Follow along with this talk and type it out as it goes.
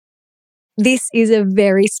This is a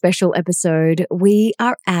very special episode. We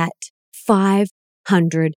are at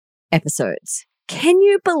 500 episodes. Can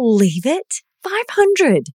you believe it?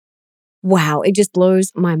 500. Wow, it just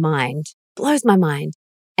blows my mind. Blows my mind.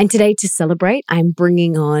 And today to celebrate, I'm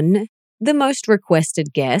bringing on the most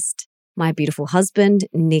requested guest, my beautiful husband,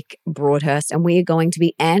 Nick Broadhurst, and we are going to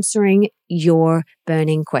be answering your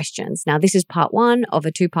burning questions. Now, this is part one of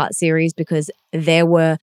a two-part series because there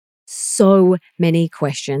were so many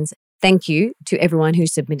questions. Thank you to everyone who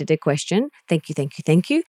submitted a question. Thank you, thank you, thank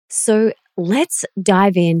you. So let's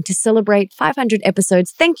dive in to celebrate 500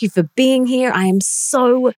 episodes. Thank you for being here. I am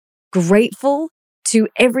so grateful to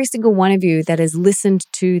every single one of you that has listened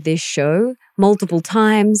to this show multiple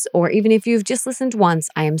times, or even if you've just listened once,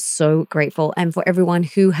 I am so grateful. And for everyone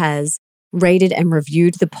who has rated and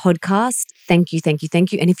reviewed the podcast, thank you, thank you,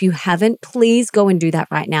 thank you. And if you haven't, please go and do that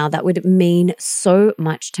right now. That would mean so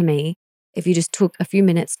much to me if you just took a few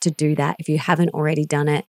minutes to do that. If you haven't already done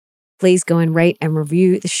it, please go and rate and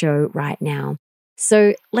review the show right now.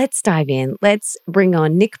 So let's dive in. Let's bring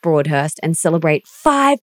on Nick Broadhurst and celebrate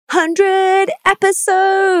 500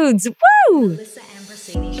 episodes. Woo!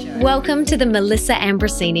 Welcome to the Melissa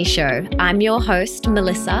Ambrosini Show. I'm your host,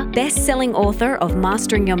 Melissa, best-selling author of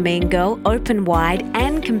Mastering Your Mean Girl, Open Wide,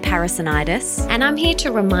 and Comparisonitis. And I'm here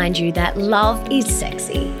to remind you that love is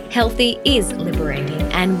sexy, healthy is liberating,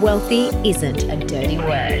 and wealthy isn't a dirty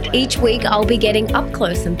word. Each week, I'll be getting up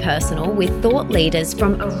close and personal with thought leaders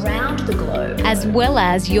from around the globe, as well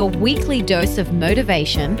as your weekly dose of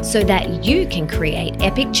motivation so that you can create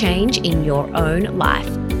epic change in your own life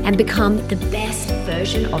and become the best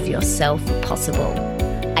version of yourself possible.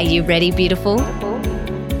 Are you ready, beautiful?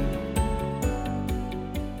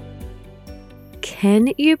 Can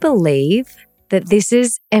you believe that this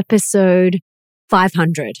is episode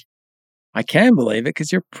 500? I can believe it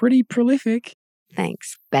because you're pretty prolific.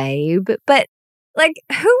 Thanks, babe. But who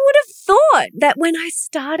would have thought that when I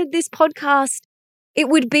started this podcast, it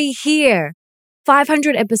would be here?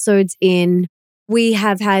 500 episodes in, we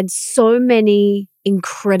have had so many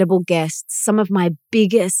incredible guests, some of my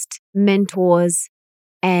biggest mentors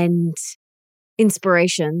and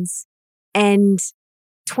inspirations, and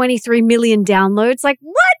 23 million downloads. Like,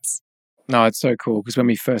 what? No, it's so cool because when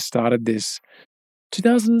we first started this,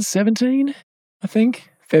 2017, I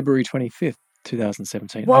think, February 25th,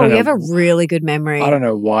 2017. Whoa, you have a really good memory. I don't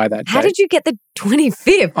know why that How did you get the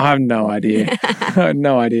 25th? I have no idea. I have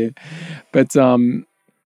no idea. But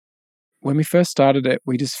when we first started it,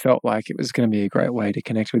 we just felt like it was going to be a great way to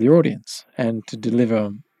connect with your audience and to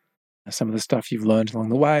deliver some of the stuff you've learned along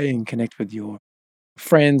the way and connect with your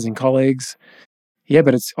friends and colleagues. Yeah,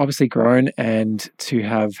 but it's obviously grown, and to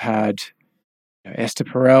have had Esther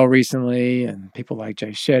Perel recently and people like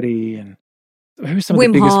Jay Shetty, and who are some of the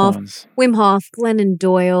biggest ones? Wim Hof, Glennon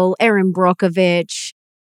Doyle, Erin Brockovich.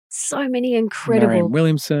 So many incredible. Marianne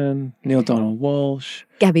Williamson, Neil Donald Walsh,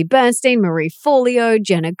 Gabby Bernstein, Marie Forleo,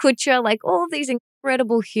 Jenna Kutcher, like all of these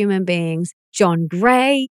incredible human beings. John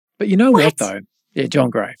Gray. But you know what though? Yeah, John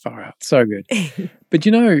Gray, far out. So good. But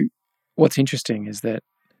you know what's interesting is that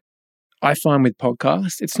I find with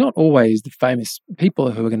podcasts, it's not always the famous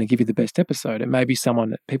people who are going to give you the best episode. It may be someone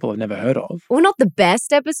that people have never heard of. Well, not the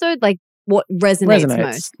best episode, like what resonates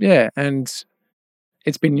most. Yeah, and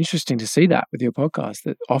it's been interesting to see that with your podcast,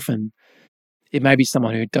 that often it may be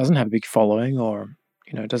someone who doesn't have a big following or,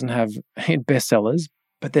 doesn't have bestsellers,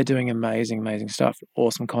 but they're doing amazing, amazing stuff,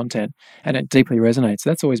 awesome content, and it deeply resonates.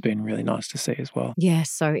 That's always been really nice to see as well. Yeah,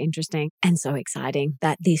 so interesting and so exciting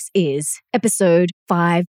that this is episode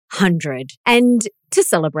 500. And to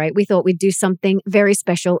celebrate, we thought we'd do something very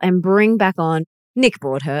special and bring back on Nick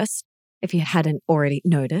Broadhurst, if you hadn't already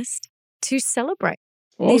noticed, to celebrate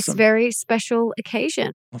this very special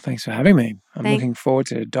occasion. Well, thanks for having me. I'm looking forward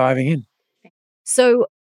to diving in. So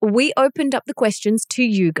we opened up the questions to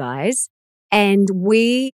you guys, and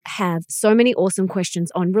we have so many awesome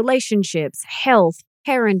questions on relationships, health,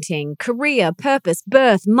 parenting, career, purpose,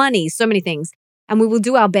 birth, money, so many things. And we will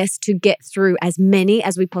do our best to get through as many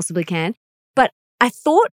as we possibly can. But I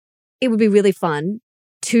thought it would be really fun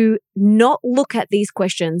to not look at these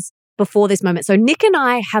questions before this moment. So Nick and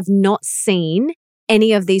I have not seen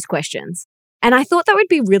any of these questions. And I thought that would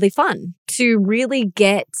be really fun to really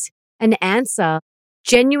get an answer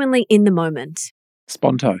genuinely in the moment.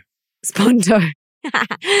 Sponto.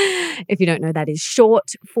 If you don't know, that is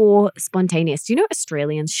short for spontaneous. Do you know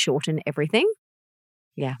Australians shorten everything?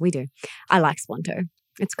 Yeah, we do. I like Sponto.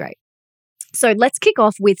 It's great. So let's kick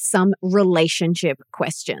off with some relationship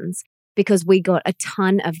questions because we got a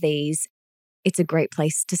ton of these it's a great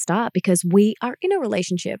place to start because we are in a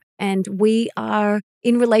relationship and we are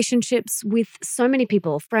in relationships with so many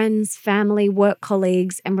people, friends, family, work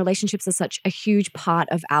colleagues, and relationships are such a huge part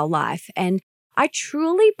of our life. And I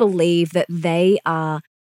truly believe that they are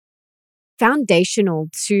foundational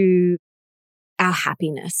to our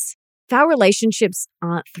happiness. If our relationships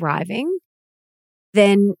aren't thriving,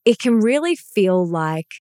 then it can really feel like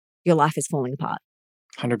your life is falling apart.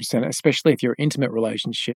 100%, especially if you're intimate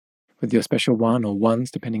relationship with your special one or ones,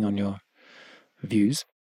 depending on your views.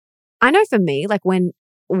 I know for me, like when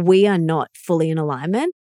we are not fully in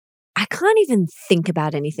alignment, I can't even think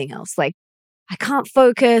about anything else. Like I can't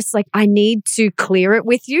focus. Like I need to clear it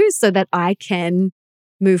with you so that I can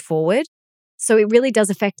move forward. So it really does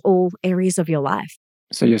affect all areas of your life.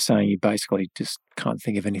 So you're saying you basically just can't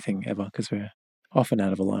think of anything ever because we're often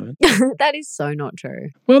out of alignment. That is so not true.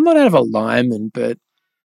 Well, I'm not out of alignment, but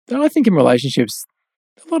I think in relationships,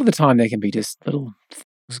 a lot of the time there can be just little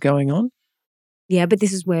things going on. Yeah, but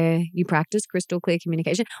this is where you practice crystal clear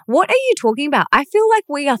communication. What are you talking about? I feel like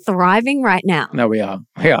we are thriving right now. No, we are.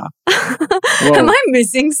 We are. Am I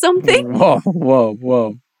missing something?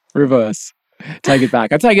 Whoa. Reverse. Take it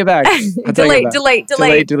back. I take it back.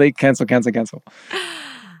 Delete. Cancel.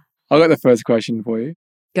 I got the first question for you.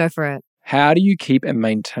 Go for it. How do you keep and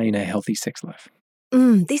maintain a healthy sex life?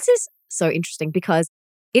 This is so interesting because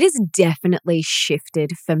it has definitely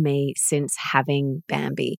shifted for me since having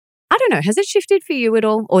Bambi. I don't know. Has it shifted for you at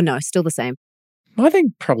all? Or no, still the same? I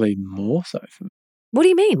think probably more so for me. What do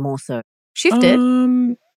you mean more so? Shifted?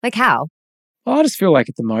 Like how? Well, I just feel like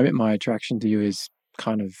at the moment my attraction to you is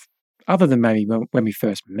kind of, other than maybe when we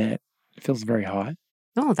first met, it feels very high.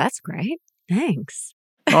 Oh, that's great. Thanks.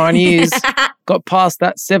 9 years. Got past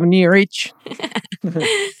that 7-year itch.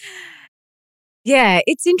 Yeah,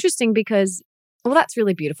 it's interesting because, well, that's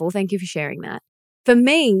really beautiful. Thank you for sharing that. For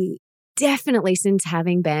me, definitely since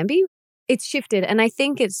having Bambi, it's shifted. And I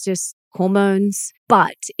think it's just hormones,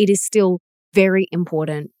 but it is still very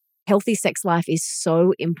important. Healthy sex life is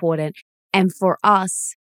so important. And for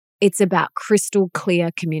us, it's about crystal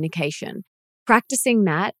clear communication. Practicing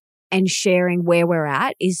that and sharing where we're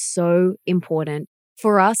at is so important.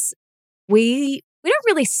 For us, we don't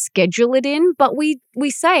really schedule it in, but we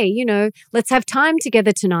say, let's have time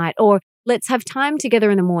together tonight or let's have time together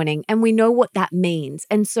in the morning. And we know what that means.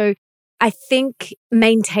 And so I think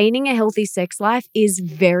maintaining a healthy sex life is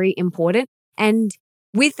very important. And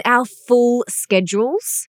with our full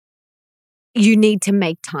schedules, you need to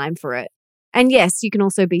make time for it. And yes, you can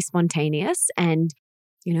also be spontaneous and,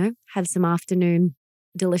 have some afternoon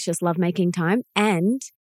delicious lovemaking time. And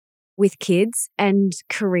with kids and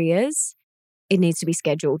careers, it needs to be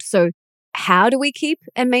scheduled. So how do we keep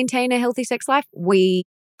and maintain a healthy sex life? We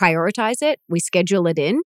prioritize it, we schedule it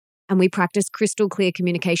in, and we practice crystal clear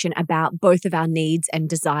communication about both of our needs and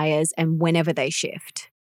desires and whenever they shift.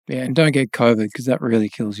 Yeah, and don't get COVID because that really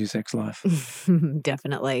kills your sex life.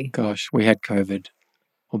 Definitely. Gosh, we had COVID.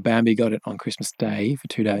 Well, Bambi got it on Christmas Day for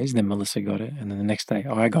 2 days, and then Melissa got it, and then the next day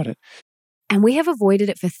I got it. And we have avoided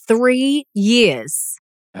it for 3 years.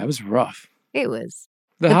 That was rough. It was.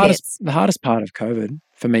 The hardest part of COVID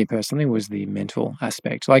for me personally was the mental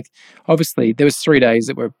aspect. Like, obviously, there was 3 days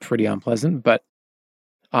that were pretty unpleasant, but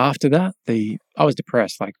after that, I was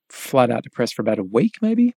depressed, like flat out depressed for about a week,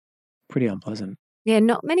 maybe. Pretty unpleasant. Yeah,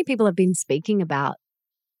 not many people have been speaking about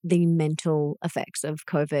the mental effects of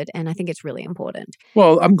COVID, and I think it's really important.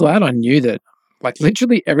 Well, I'm glad I knew that. Like,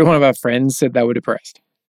 literally every one of our friends said they were depressed.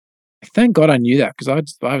 Thank God I knew that because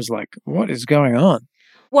I was like, what is going on?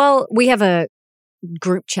 Well, we have a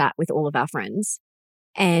group chat with all of our friends,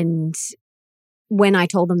 and when I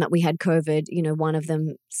told them that we had COVID, one of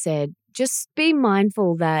them said, just be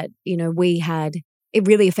mindful that, it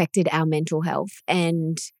really affected our mental health.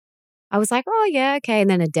 And I was like, oh, yeah, okay. And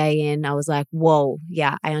then a day in, I was like, whoa,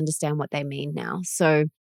 yeah, I understand what they mean now. So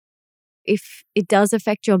if it does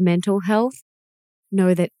affect your mental health,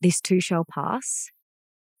 know that this too shall pass.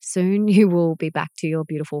 Soon you will be back to your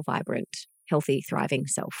beautiful, vibrant, healthy, thriving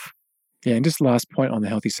self. Yeah, and just last point on the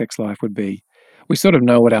healthy sex life would be, we sort of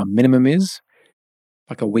know what our minimum is,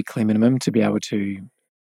 like a weekly minimum to be able to,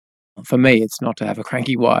 for me, it's not to have a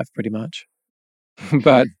cranky wife pretty much.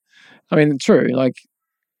 But I mean, true, like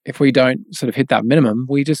if we don't sort of hit that minimum,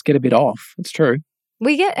 we just get a bit off. It's true.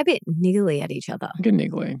 We get a bit niggly at each other. Get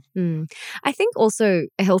niggly. I think also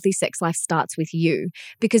a healthy sex life starts with you,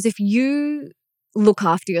 because if you look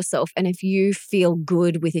after yourself and if you feel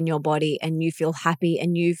good within your body and you feel happy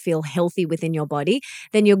and you feel healthy within your body,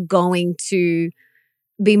 then you're going to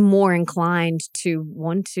be more inclined to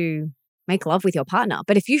want to make love with your partner.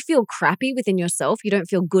 But if you feel crappy within yourself, you don't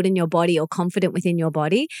feel good in your body or confident within your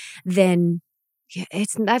body, then Yeah,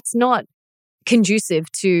 that's not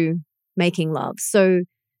conducive to making love. So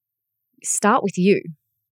start with you.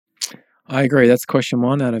 I agree. That's question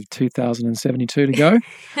 1 out of 2072 to go.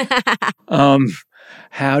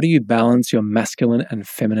 How do you balance your masculine and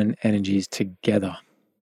feminine energies together?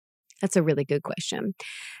 That's a really good question.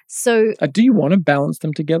 So Do you want to balance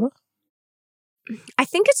them together? I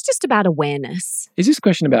think it's just about awareness. Is this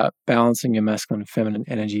question about balancing your masculine and feminine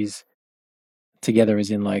energies together, as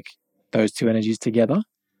in like those two energies together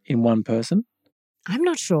in one person? I'm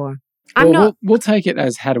not sure. We'll take it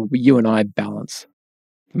as how do you and I balance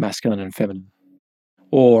masculine and feminine?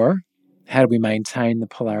 Or how do we maintain the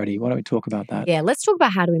polarity? Why don't we talk about that? Yeah, let's talk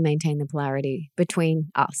about how do we maintain the polarity between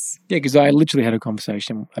us. Yeah, because I literally had a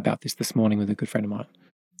conversation about this morning with a good friend of mine.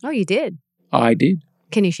 Oh, you did? I did.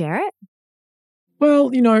 Can you share it?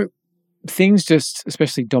 Well, things just,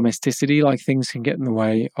 especially domesticity, like things can get in the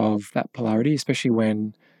way of that polarity, especially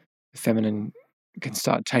when the feminine can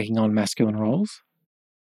start taking on masculine roles.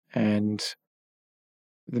 And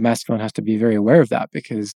the masculine has to be very aware of that,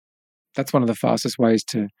 because that's one of the fastest ways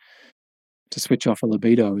to switch off a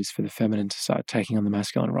libido is for the feminine to start taking on the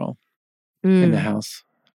masculine role in the house.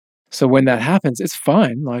 So when that happens, it's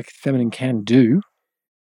fine. Like, feminine can do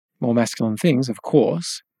more masculine things, of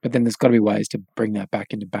course, but then there's got to be ways to bring that back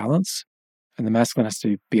into balance. And the masculine has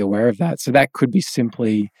to be aware of that. So that could be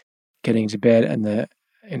simply getting into bed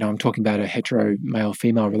and I'm talking about a hetero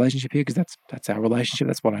male-female relationship here, because that's our relationship.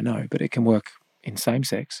 That's what I know, but it can work in same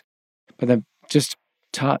sex. But then just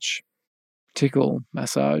touch, tickle,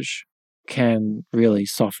 massage can really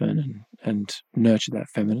soften and nurture that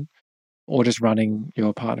feminine. Or just running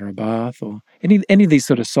your partner a bath, or any of these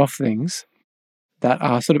sort of soft things that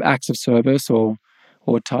are sort of acts of service or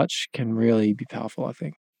touch can really be powerful, I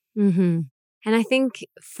think. Mm-hmm. And I think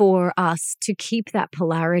for us to keep that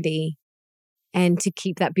polarity and to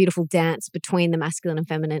keep that beautiful dance between the masculine and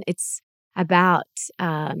feminine, it's about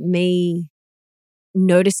me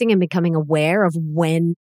noticing and becoming aware of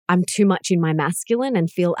when I'm too much in my masculine and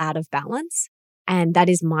feel out of balance. And that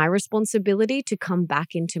is my responsibility to come back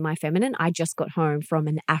into my feminine. I just got home from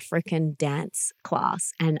an African dance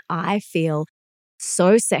class and I feel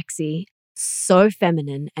so sexy, so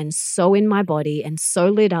feminine, and so in my body and so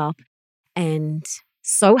lit up and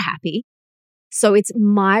so happy. So it's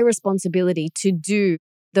my responsibility to do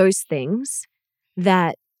those things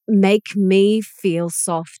that make me feel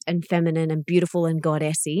soft and feminine and beautiful and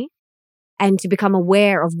goddessy, and to become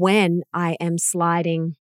aware of when I am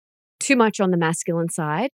sliding too much on the masculine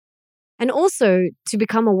side, and also to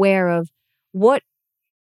become aware of what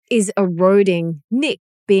is eroding Nick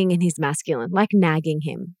being in his masculine, like nagging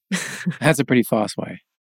him. That's a pretty fast way.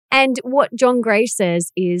 And what John Gray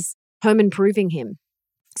says is home improving him.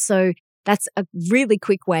 So that's a really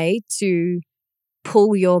quick way to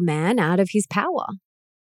pull your man out of his power.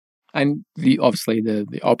 And obviously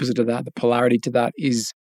the opposite of that, the polarity to that,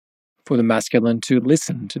 is for the masculine to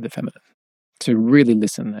listen to the feminine, to really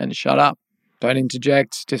listen and shut up. Don't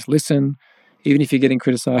interject, just listen. Even if you're getting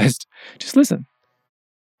criticized, just listen.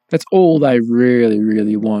 That's all they really,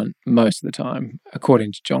 really want most of the time,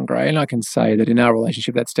 according to John Gray. And I can say that in our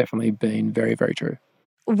relationship, that's definitely been very, very true.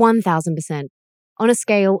 1000%. On a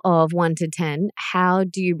scale of 1 to 10, how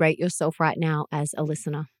do you rate yourself right now as a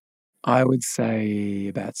listener? I would say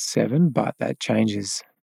about 7, but that changes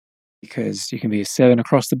because you can be a 7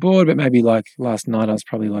 across the board, but maybe like last night I was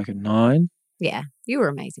probably like a 9. Yeah, you were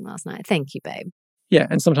amazing last night. Thank you, babe. Yeah,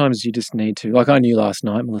 and sometimes you just need to, like I knew last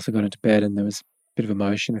night, Melissa got into bed and there was a bit of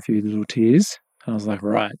emotion, a few little tears. And I was like,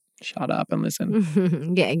 right, shut up and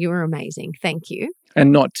listen. Yeah, you were amazing. Thank you.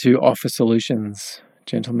 And not to offer solutions,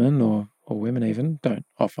 gentlemen or women even, don't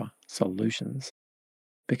offer solutions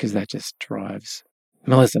because that just drives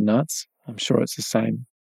Melissa nuts. I'm sure it's the same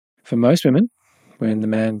for most women when the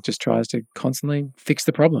man just tries to constantly fix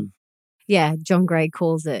the problem. Yeah, John Gray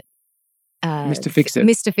calls it Mr. Fix-It.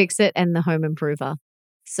 Mr. Fix-It and the home improver.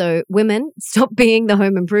 So women, stop being the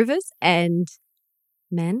home improvers, and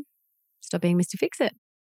men, stop being Mr. Fix-It.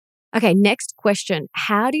 Okay, next question.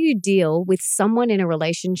 How do you deal with someone in a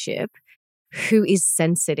relationship who is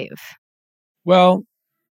sensitive? Well,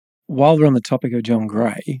 while we're on the topic of John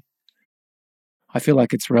Gray, I feel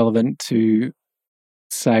like it's relevant to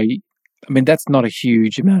say, I mean, that's not a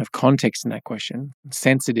huge amount of context in that question.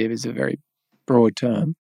 Sensitive is a very broad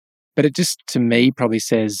term, but it just, to me, probably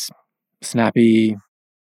says snappy,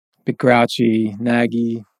 bit grouchy,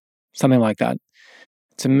 naggy, something like that.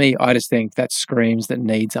 To me, I just think that screams that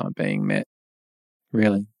needs aren't being met,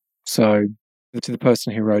 really. So to the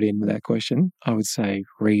person who wrote in with that question, I would say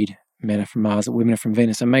read Men Are From Mars and Women Are From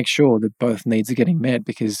Venus and make sure that both needs are getting met,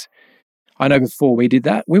 because I know before we did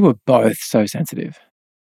that, we were both so sensitive.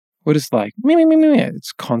 We're just like, me.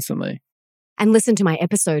 It's constantly. And listen to my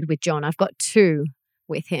episode with John. I've got 2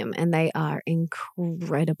 with him and they are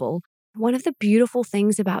incredible. One of the beautiful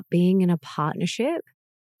things about being in a partnership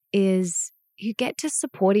is you get to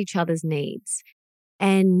support each other's needs.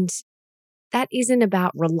 And that isn't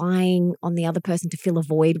about relying on the other person to fill a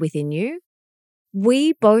void within you.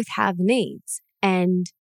 We both have needs. And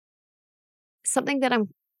something that I'm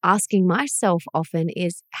asking myself often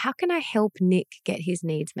is, how can I help Nick get his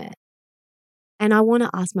needs met? And I want to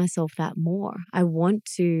ask myself that more. I want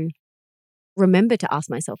to remember to ask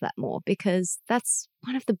myself that more, because that's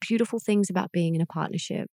one of the beautiful things about being in a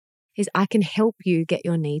partnership is I can help you get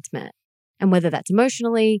your needs met. And whether that's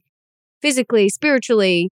emotionally, physically,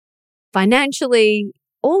 spiritually, financially,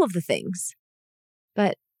 all of the things.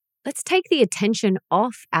 But let's take the attention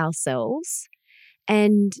off ourselves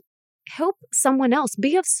and help someone else,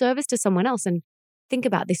 be of service to someone else. And think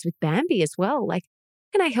about this with Bambi as well. Like,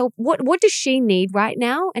 how can I help? What does she need right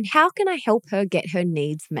now? And how can I help her get her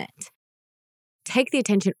needs met? Take the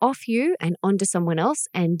attention off you and onto someone else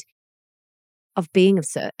and being of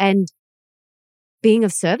service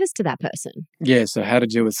to that person. Yeah, so how to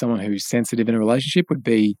deal with someone who's sensitive in a relationship would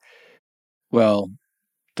be, well,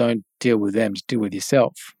 don't deal with them, just deal with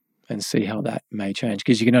yourself and see how that may change,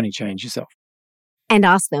 because you can only change yourself. And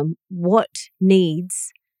ask them, what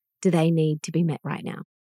needs do they need to be met right now?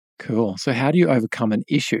 Cool. So how do you overcome an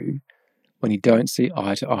issue when you don't see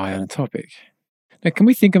eye to eye on a topic? Now, can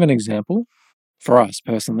we think of an example for us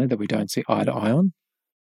personally that we don't see eye to eye on?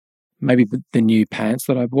 Maybe the new pants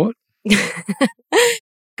that I bought.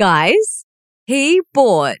 Guys, he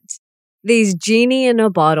bought these genie in a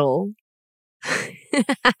bottle.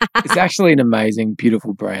 It's actually an amazing,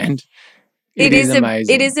 beautiful brand. It is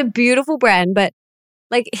amazing. It is a beautiful brand, but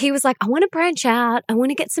like he was like, I want to branch out. I want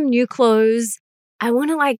to get some new clothes. I want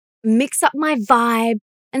to like mix up my vibe.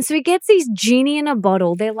 And so he gets these genie in a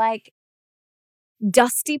bottle. They're like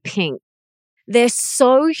dusty pink. They're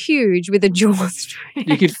so huge with a drawstring.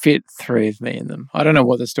 You could fit 3 of me in them. I don't know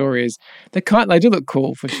what the story is. They do look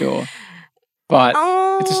cool for sure, but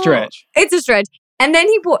it's a stretch. It's a stretch. And then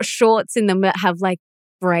he bought shorts in them that have like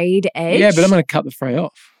frayed edge. Yeah, but I'm going to cut the fray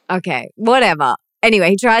off. Okay, whatever.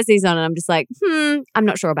 Anyway, he tries these on and I'm just like, I'm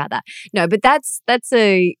not sure about that. No, but that's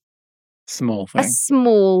a small thing. A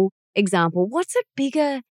small example. What's a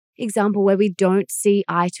bigger example where we don't see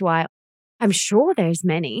eye to eye? I'm sure there's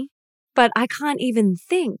many, but I can't even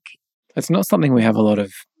think. It's not something we have a lot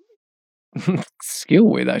of skill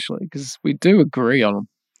with, actually, because we do agree on them.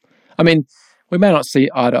 I mean, we may not see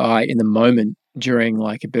eye to eye in the moment during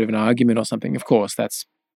like a bit of an argument or something. Of course, that's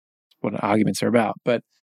what arguments are about. But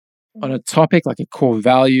on a topic like a core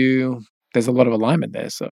value, there's a lot of alignment there.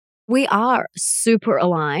 So we are super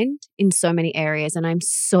aligned in so many areas, and I'm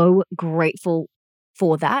so grateful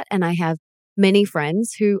for that. And I have many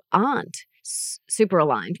friends who aren't super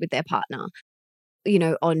aligned with their partner, you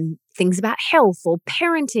know, on things about health or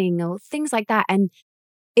parenting or things like that. And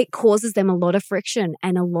it causes them a lot of friction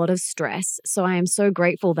and a lot of stress. So I am so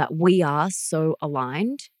grateful that we are so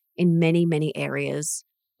aligned in many, many areas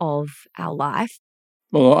of our life.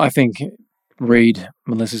 Well, I think read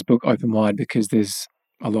Melissa's book, Open Wide, because there's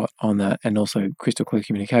a lot on that, and also Crystal Clear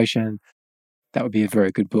Communication. That would be a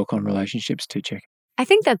very good book on relationships to check. I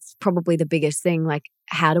think that's probably the biggest thing. Like,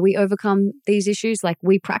 how do we overcome these issues? Like,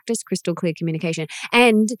 we practice crystal clear communication.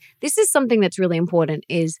 And this is something that's really important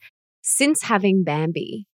is since having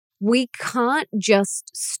Bambi, we can't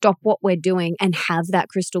just stop what we're doing and have that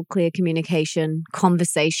crystal clear communication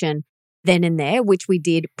conversation then and there, which we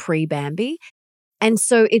did pre-Bambi. And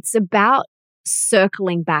so it's about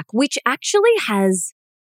circling back, which actually has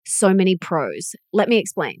so many pros. Let me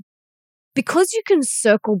explain. Because you can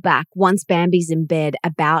circle back once Bambi's in bed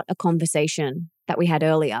about a conversation that we had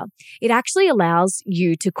earlier, it actually allows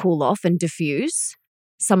you to cool off and diffuse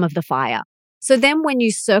some of the fire. So then when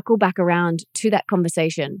you circle back around to that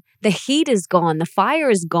conversation, the heat is gone, the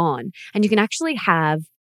fire is gone, and you can actually have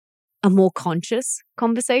a more conscious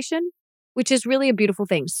conversation, which is really a beautiful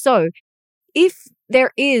thing. So if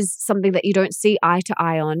there is something that you don't see eye to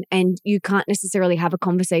eye on and you can't necessarily have a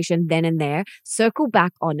conversation then and there, circle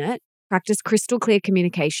back on it. Practice crystal clear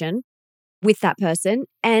communication with that person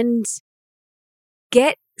and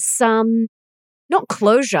get some, not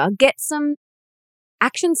closure, get some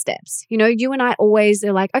action steps. You know, you and I always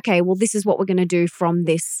are like, okay, well, this is what we're going to do from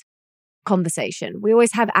this conversation. We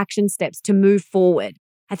always have action steps to move forward.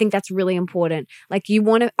 I think that's really important. Like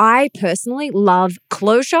I personally love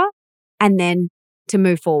closure and then to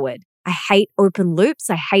move forward. I hate open loops.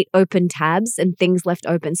 I hate open tabs and things left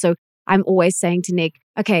open. So I'm always saying to Nick,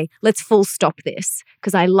 okay, let's full stop this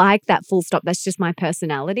because I like that full stop. That's just my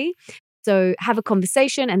personality. So have a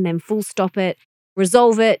conversation and then full stop it,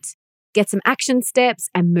 resolve it, get some action steps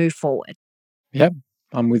and move forward. Yep,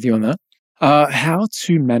 I'm with you on that. How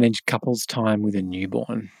to manage couples time with a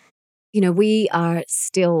newborn? We are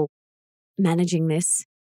still managing this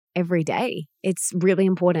every day. It's really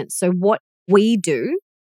important. So what we do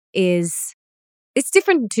is it's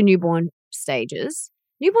different to newborn stages.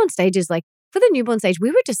 Newborn stages, like for the newborn stage,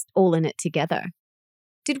 we were just all in it together.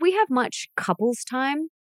 Did we have much couples time?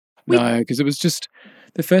 No, because it was just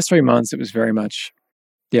the first 3 months, it was very much,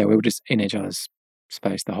 we were just in each other's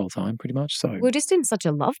space the whole time pretty much. So, We're just in such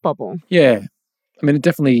a love bubble. yeah, I mean, it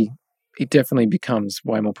definitely becomes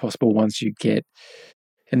way more possible once you get,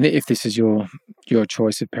 and if this is your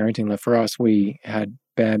choice of parenting. Like for us, we had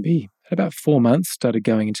Bambi at about 4 months, started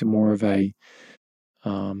going into more of a,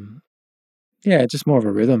 just more of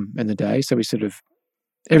a rhythm in the day. So we sort of,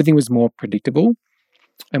 everything was more predictable.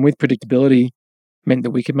 And with predictability meant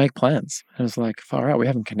that we could make plans. And it was like, far out, we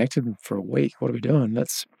haven't connected for a week. What are we doing?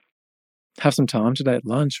 Let's have some time today at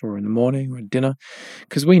lunch or in the morning or at dinner.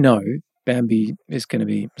 Because we know Bambi is going to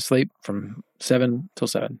be asleep from 7 till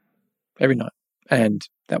 7 every night. And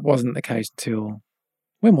that wasn't the case until,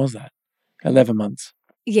 when was that? 11 months.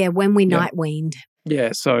 Yeah, when we night weaned. Yeah,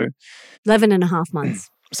 so 11 and a half months.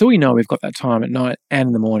 So we know we've got that time at night and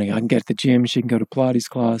in the morning. I can get to the gym, she can go to Pilates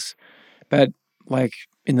class. But like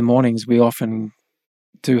in the mornings, we often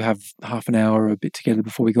do have half an hour or a bit together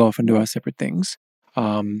before we go off and do our separate things.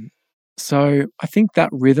 So I think that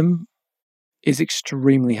rhythm is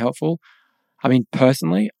extremely helpful. I mean,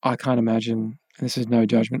 personally, I can't imagine, and this is no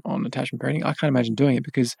judgment on attachment parenting, I can't imagine doing it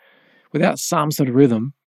because without some sort of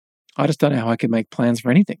rhythm, I just don't know how I could make plans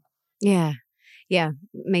for anything. Yeah,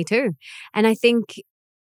 me too. And I think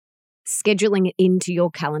scheduling it into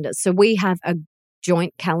your calendar. So we have a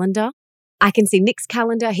joint calendar. I can see Nick's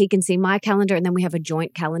calendar, he can see my calendar, and then we have a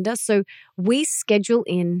joint calendar. So we schedule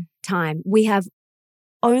in time. We have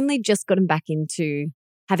only just gotten back into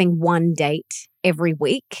having one date every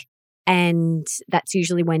week. And that's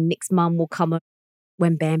usually when Nick's mum will come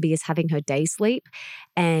when Bambi is having her day sleep,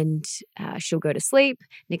 and she'll go to sleep.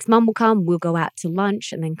 Nick's mum will come, we'll go out to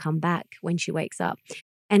lunch and then come back when she wakes up.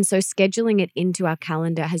 And so scheduling it into our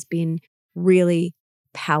calendar has been really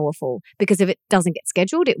powerful because if it doesn't get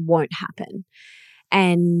scheduled, it won't happen.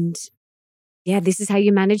 And this is how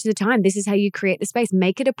you manage the time. This is how you create the space.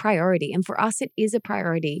 Make it a priority. And for us, it is a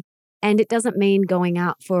priority. And it doesn't mean going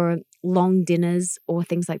out for long dinners or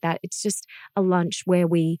things like that. It's just a lunch where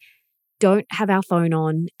we don't have our phone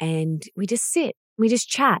on and we just sit, we just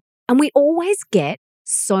chat. And we always get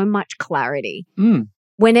so much clarity.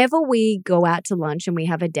 Whenever we go out to lunch and we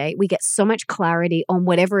have a date, we get so much clarity on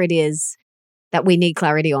whatever it is that we need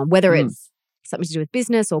clarity on, whether it's something to do with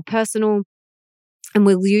business or personal. And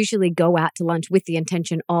we'll usually go out to lunch with the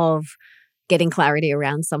intention of getting clarity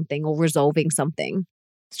around something or resolving something.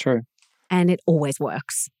 It's true. And it always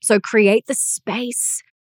works. So create the space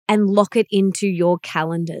and lock it into your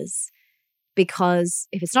calendars because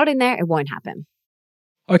if it's not in there, it won't happen.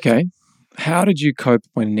 Okay. How did you cope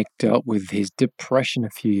when Nick dealt with his depression a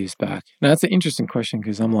few years back? Now, that's an interesting question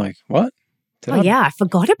because I'm like, what? I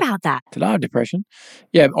forgot about that. Did I have depression?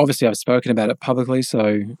 Yeah, obviously I've spoken about it publicly,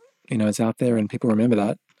 so, it's out there and people remember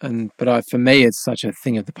that. But for me, it's such a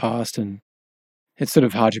thing of the past and it's sort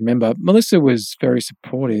of hard to remember. Melissa was very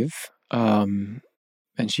supportive and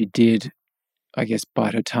she did, I guess,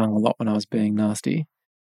 bite her tongue a lot when I was being nasty.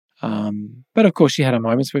 But of course, she had her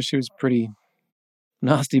moments where she was pretty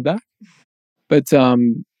nasty back. But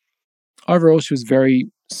overall, she was very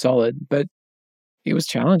solid, but it was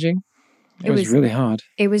challenging. It was really hard.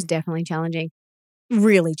 It was definitely challenging.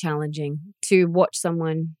 Really challenging to watch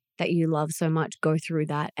someone that you love so much go through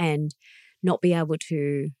that and not be able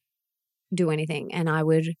to do anything. And I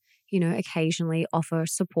would, occasionally offer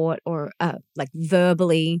support or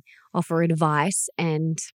verbally offer advice,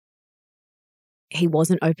 and he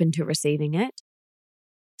wasn't open to receiving it.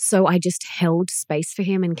 So I just held space for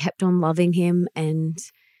him and kept on loving him. And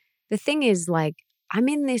the thing is, I'm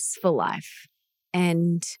in this for life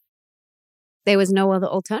and there was no other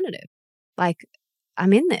alternative.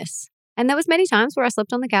 I'm in this. And there was many times where I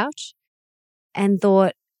slept on the couch and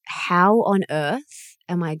thought, how on earth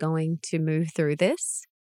am I going to move through this?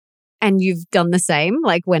 And you've done the same,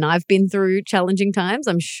 when I've been through challenging times,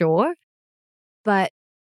 I'm sure. But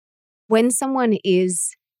when someone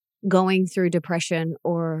is going through depression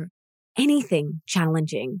or anything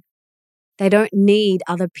challenging, they don't need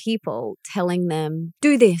other people telling them,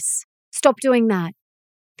 do this, stop doing that.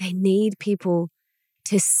 They need people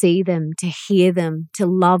to see them, to hear them, to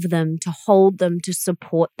love them, to hold them, to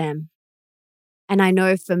support them. And I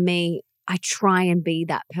know for me, I try and be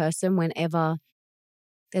that person whenever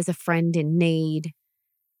there's a friend in need.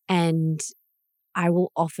 And I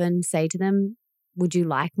will often say to them, would you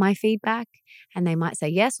like my feedback? And they might say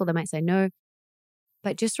yes, or they might say no.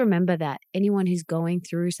 But just remember that anyone who's going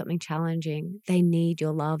through something challenging, they need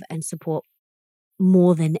your love and support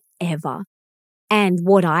more than ever. And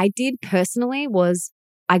what I did personally was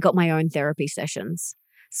I got my own therapy sessions.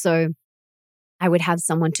 So I would have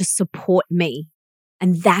someone to support me.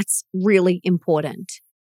 And that's really important.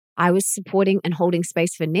 I was supporting and holding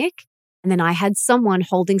space for Nick. And then I had someone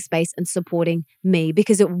holding space and supporting me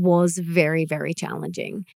because it was very, very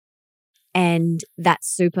challenging. And that's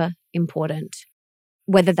super important.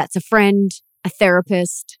 Whether that's a friend, a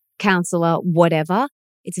therapist, counselor, whatever,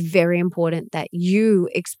 it's very important that you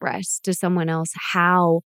express to someone else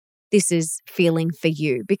how this is feeling for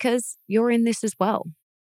you because you're in this as well.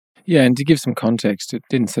 Yeah, and to give some context, it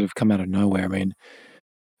didn't sort of come out of nowhere. I mean,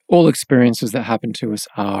 all experiences that happen to us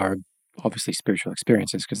are obviously spiritual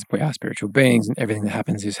experiences because we are spiritual beings and everything that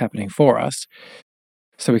happens is happening for us.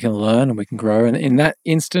 So we can learn and we can grow. And in that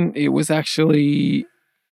instant, it was actually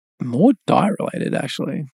more diet related,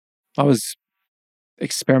 actually. I was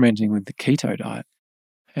experimenting with the keto diet.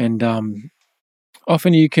 And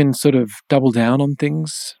often you can sort of double down on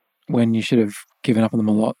things when you should have given up on them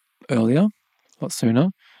a lot earlier, a lot sooner.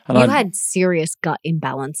 And you had serious gut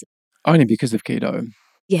imbalance. Only because of keto.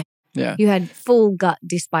 Yeah. Yeah. You had full gut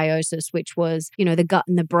dysbiosis, which was, the gut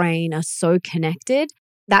and the brain are so connected.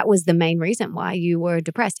 That was the main reason why you were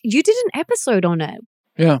depressed. You did an episode on it.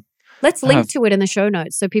 Yeah. Let's link to it in the show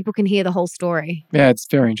notes so people can hear the whole story. Yeah, it's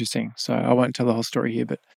very interesting. So I won't tell the whole story here,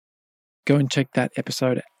 but go and check that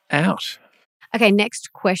episode out. Okay,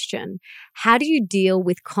 next question. How do you deal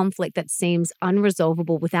with conflict that seems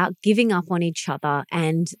unresolvable without giving up on each other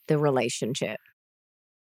and the relationship?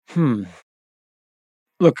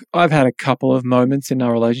 Look, I've had a couple of moments in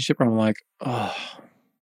our relationship where I'm like,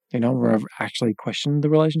 where I've actually questioned the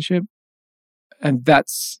relationship. And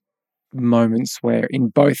that's moments where in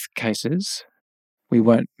both cases, we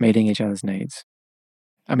weren't meeting each other's needs.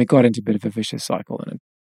 And we got into a bit of a vicious cycle and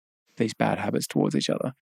these bad habits towards each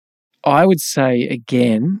other. I would say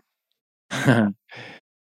again,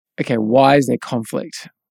 okay, why is there conflict?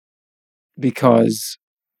 Because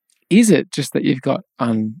is it just that you've got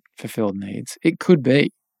unfulfilled needs? It could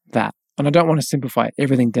be that. And I don't want to simplify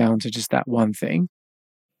everything down to just that one thing,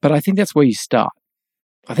 but I think that's where you start.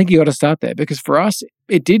 I think you got to start there because for us,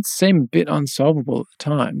 it did seem a bit unsolvable at the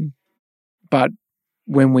time. But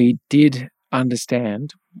when we did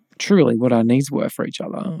understand truly what our needs were for each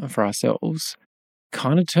other and for ourselves,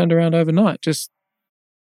 kind of turned around overnight. Just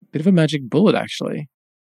a bit of a magic bullet, actually.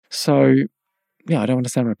 So, yeah, I don't want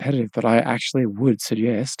to sound repetitive, but I actually would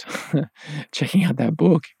suggest checking out that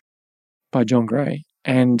book by John Gray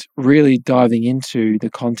and really diving into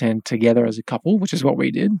the content together as a couple, which is what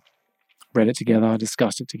we did. Read it together,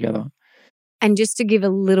 discussed it together. And just to give a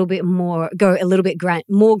little bit more, go a little bit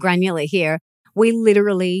more granular here, we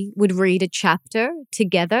literally would read a chapter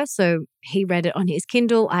together. So he read it on his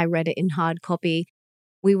Kindle, I read it in hard copy.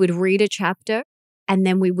 We would read a chapter and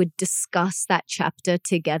then we would discuss that chapter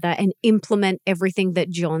together and implement everything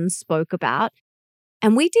that John spoke about.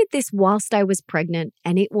 And we did this whilst I was pregnant,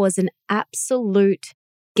 and it was an absolute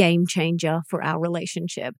game changer for our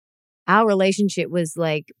relationship. Our relationship was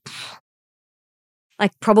like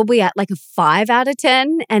probably at like a 5 out of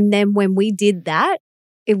 10. And then when we did that,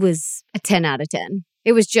 it was a 10 out of 10.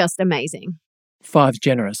 It was just amazing. 5's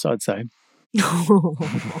generous, I'd say.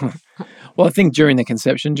 Well, I think during the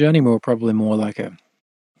conception journey, we were probably more like a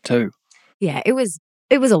 2. Yeah, it was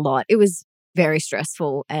a lot. It was very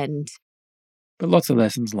stressful but lots of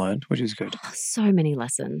lessons learned, which is good. So many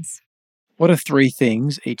lessons. What are 3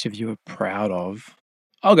 things each of you are proud of?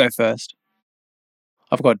 I'll go first.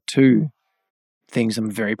 I've got 2 things I'm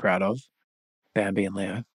very proud of, Bambi and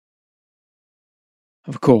Leo.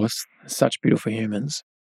 Of course, such beautiful humans.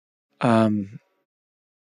 Other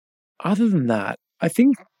than that, I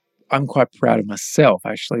think I'm quite proud of myself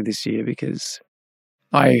actually this year because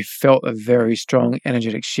I felt a very strong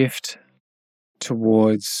energetic shift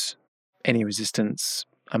towards any resistance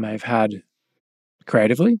I may have had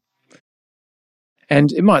creatively.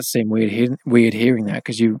 And it might seem weird hearing that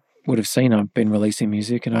because you would have seen I've been releasing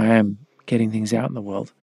music and I am getting things out in the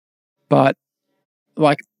world. But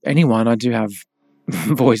like anyone, I do have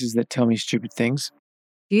voices that tell me stupid things.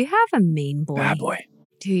 Do you have a mean boy? Bad boy.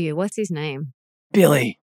 Do you? What's his name?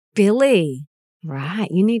 Billy. Billy. Right.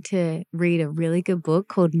 You need to read a really good book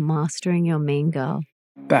called Mastering Your Mean Girl.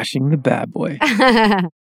 Bashing the bad boy.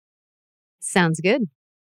 Sounds good.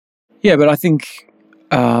 Yeah, but I think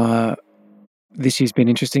this year's been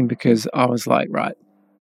interesting because I was like, right,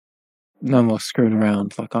 no more screwing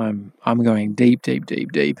around. Like I'm going deep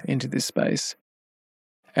into this space,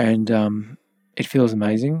 and it feels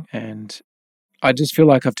amazing. And I just feel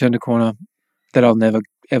like I've turned a corner that I'll never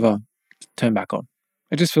ever turn back on.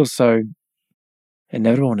 It just feels so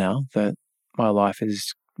inevitable now that my life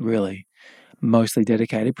is really mostly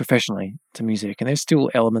dedicated professionally to music, and there's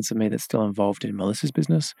still elements of me that's still involved in Melissa's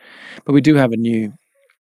business, but we do have a new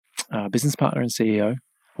business partner and CEO,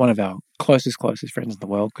 one of our closest friends in the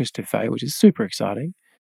world, Chris Dufay, which is super exciting.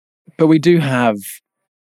 But we do have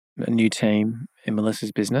a new team in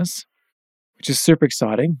Melissa's business, which is super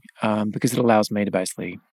exciting because it allows me to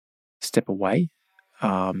basically step away.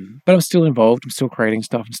 But I'm still involved. I'm still creating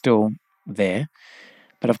stuff. I'm still there.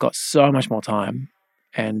 But I've got so much more time.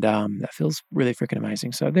 And that feels really freaking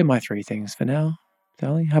amazing. So they're my three things for now.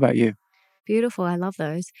 Sally, how about you? Beautiful. I love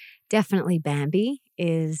those. Definitely Bambi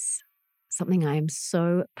is something I am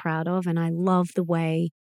so proud of. And I love the way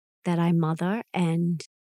that I mother. And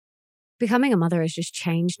becoming a mother has just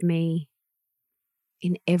changed me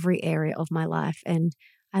in every area of my life. And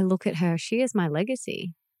I look at her, she is my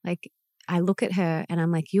legacy. Like, I look at her and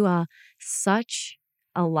I'm like, you are such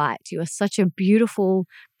a light. You are such a beautiful,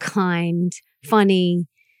 kind, funny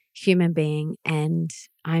human being. And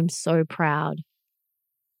I'm so proud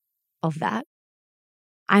of that.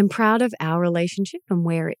 I'm proud of our relationship and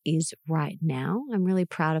where it is right now. I'm really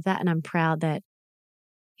proud of that. And I'm proud that,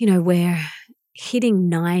 we're hitting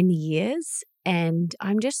 9 years. And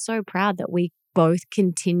I'm just so proud that we both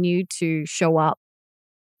continue to show up,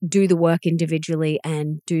 do the work individually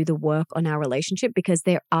and do the work on our relationship, because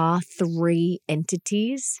there are 3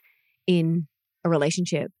 entities in a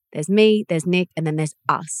relationship. There's me, there's Nick, and then there's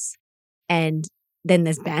us. And then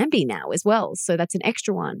there's Bambi now as well. So that's an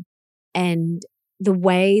extra one. And the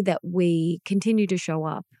way that we continue to show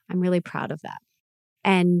up, I'm really proud of that.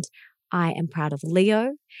 And I am proud of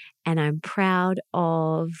Leo, and I'm proud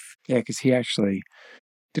of... Yeah, because he actually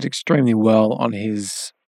did extremely well on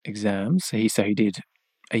his exams. He did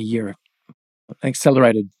a year, an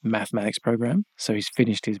accelerated mathematics program. So he's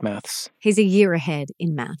finished his maths. He's a year ahead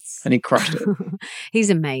in maths. And he crushed it. He's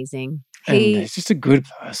amazing. And he's just a good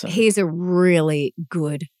person. He's a really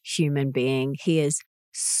good human being. He is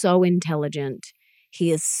so intelligent.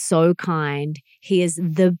 He is so kind. He is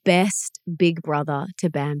the best big brother to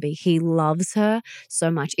Bambi. He loves her so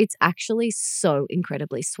much. It's actually so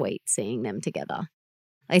incredibly sweet seeing them together.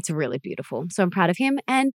 It's really beautiful. So I'm proud of him.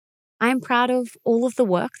 And I'm proud of all of the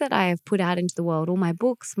work that I have put out into the world, all my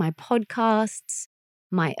books, my podcasts,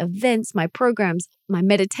 my events, my programs, my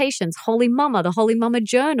meditations, Holy Mama, the Holy Mama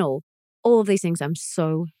Journal. All of these things I'm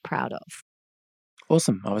so proud of.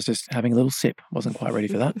 Awesome. I was just having a little sip. Wasn't quite ready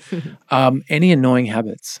for that. Any annoying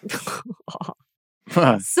habits?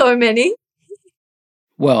 So many.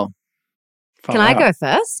 Well, can I go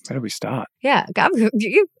first? Where do we start? Yeah,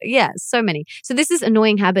 so many. So this is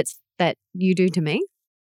annoying habits that you do to me.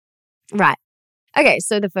 Right. Okay,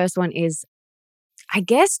 so the first one is, I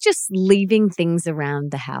guess, just leaving things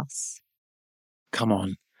around the house. Come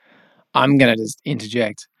on. I'm going to just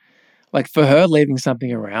interject. Like, for her, leaving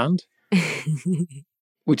something around,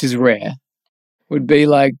 which is rare, would be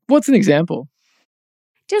like, what's an example?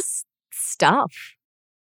 Just stuff.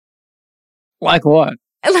 Like what?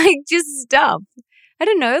 Like just stuff. I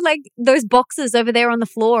don't know, like those boxes over there on the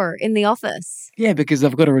floor in the office. Yeah, because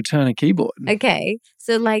I've got to return a keyboard. Okay,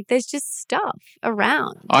 so like there's just stuff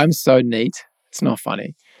around. I'm so neat. It's not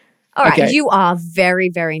funny. All right, you are very,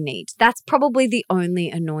 very neat. That's probably the only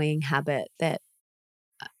annoying habit that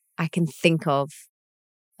I can think of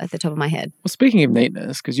at the top of my head. Well, speaking of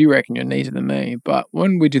neatness, because you reckon you're neater than me, but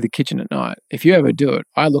when we do the kitchen at night, if you ever do it,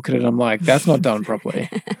 I look at it and I'm like, that's not done properly.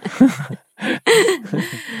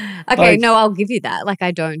 Okay, no, I'll give you that. Like,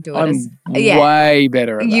 I don't do it. Way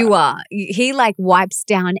better at that. You are. He like wipes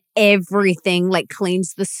down everything, like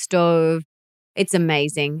cleans the stove. It's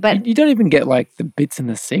amazing. But you don't even get like the bits in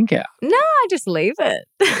the sink out. No, I just leave it.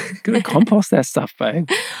 Gotta compost that stuff, babe.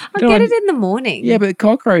 I'll get it in the morning. Yeah, but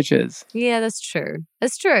cockroaches. Yeah, that's true.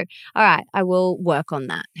 That's true. All right, I will work on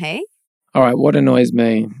that. Hey? All right, what annoys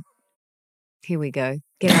me? Here we go.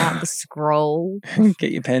 Get out the scroll.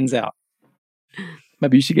 Get your pens out.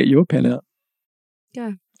 Maybe you should get your pen out.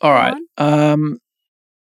 Go. All right.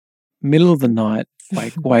 Middle of the night,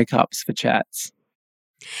 like wake ups for chats.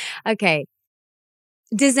 Okay.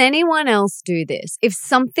 Does anyone else do this? If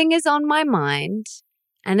something is on my mind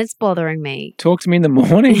and it's bothering me. Talk to me in the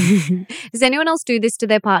morning. Does anyone else do this to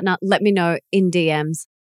their partner? Let me know in DMs.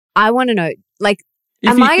 I want to know, like,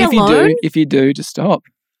 Am I alone? If you do, just stop.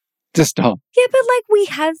 Just stop. Yeah, but like we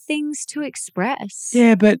have things to express.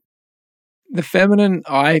 Yeah, but the feminine,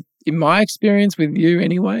 in my experience with you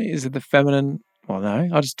anyway, is that the feminine, well, no,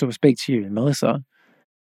 I'll just speak to you, Melissa.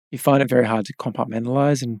 You find it very hard to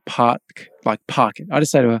compartmentalize and park it. I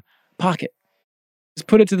just say to her, park it. Just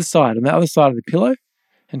put it to the side, on the other side of the pillow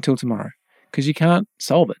until tomorrow, because you can't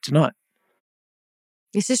solve it tonight.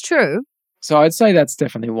 This is true. So I'd say that's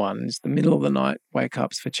definitely one. It's the middle of the night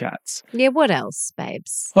wake-ups for chats. Yeah, what else,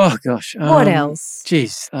 babes? Oh, gosh. What else?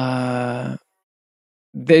 Geez.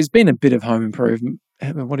 There's been a bit of home improvement.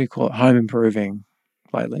 What do you call it? Home improving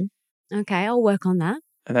lately. Okay, I'll work on that.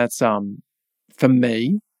 And that's, for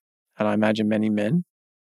me, and I imagine many men,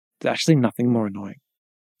 there's actually nothing more annoying.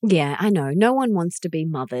 Yeah, I know. No one wants to be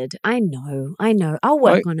mothered. I know. I'll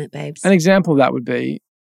work on it, babes. An example of that would be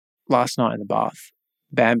last night in the bath,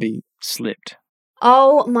 Bambi slipped.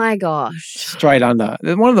 Oh my gosh. Straight under.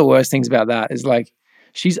 One of the worst things about that is like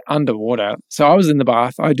she's underwater. So I was in the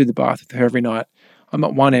bath. I do the bath with her every night. I'm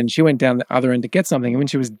at one end. She went down the other end to get something. And when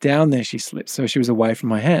she was down there, she slipped. So she was away from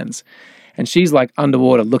my hands. And she's like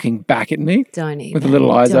underwater looking back at me. Don't even. With the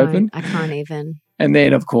little eyes open. I can't even. And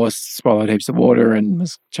then, of course, swallowed heaps of water and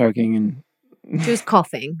was choking. And she was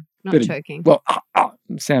coughing, not choking. Well,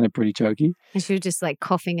 sounded pretty choky. And she was just like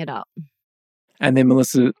coughing it up. And then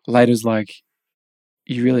Melissa later was like,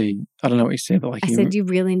 you really, I don't know what you said, but like I said, you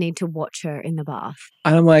really need to watch her in the bath.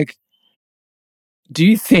 And I'm like, do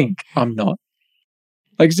you think I'm not?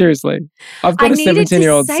 Like, seriously, I've got a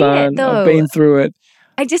 17-year-old son. I've been through it.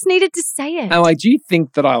 I just needed to say it. And like, do you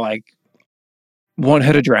think that I like want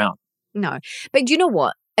her to drown? No. But you know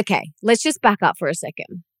what? Okay, let's just back up for a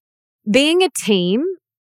second. Being a team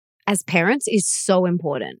as parents is so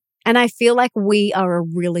important. And I feel like we are a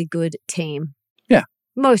really good team. Yeah.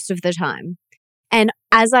 Most of the time. And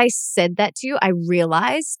as I said that to you, I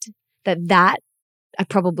realized that I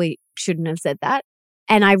probably shouldn't have said that.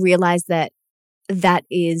 And I realized that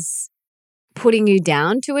is putting you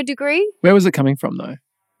down to a degree. Where was it coming from though?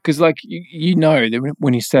 Because like, you know that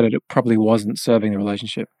when you said it, it probably wasn't serving the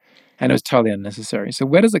relationship and it was totally unnecessary. So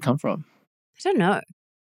where does it come from? I don't know.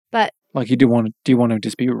 But like do you want to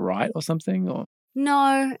just be right or something? Or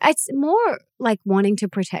no, it's more like wanting to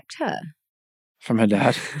protect her. From her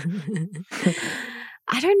dad?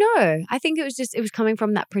 I don't know. I think it was coming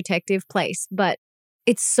from that protective place. But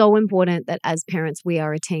it's so important that as parents, we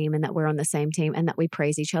are a team and that we're on the same team and that we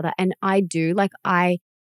praise each other. And I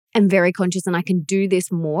am very conscious and I can do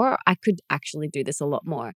this more. I could actually do this a lot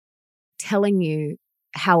more. Telling you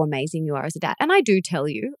how amazing you are as a dad. And I do tell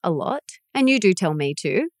you a lot and you do tell me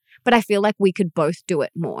too. But I feel like we could both do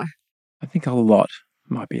it more. I think a lot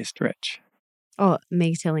might be a stretch. Oh,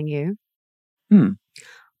 me telling you?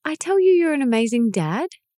 I tell you you're an amazing dad.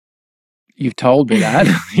 You've told me that.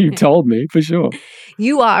 You've told me for sure.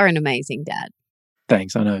 You are an amazing dad.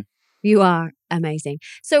 Thanks, I know. You are amazing.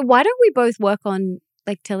 So why don't we both work on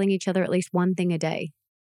like telling each other at least one thing a day?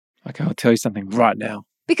 Okay, I'll tell you something right now.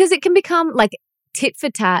 Because it can become like tit for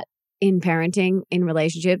tat in parenting, in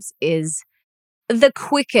relationships is the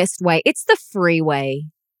quickest way. It's the free way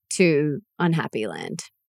to unhappy land.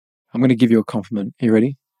 I'm going to give you a compliment. Are you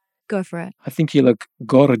ready? Go for it. I think you look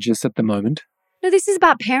gorgeous at the moment. No, this is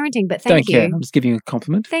about parenting, but thank you. Don't care. I'm just giving you a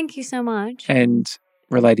compliment. Thank you so much. And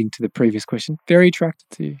relating to the previous question, very attracted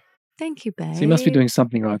to you. Thank you, babe. So you must be doing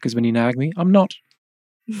something right because when you nag me, I'm not.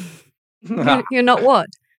 You're not what?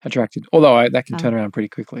 Attracted. Although that can turn around pretty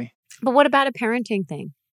quickly. But what about a parenting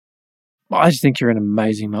thing? Well, I just think you're an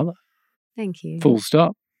amazing mother. Thank you. Full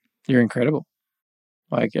stop. You're incredible.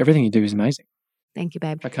 Like everything you do is amazing. Thank you,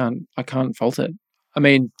 babe. I can't fault it. I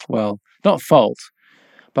mean, well, not fault,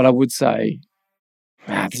 but I would say,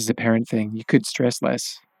 this is a parent thing. You could stress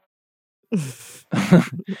less.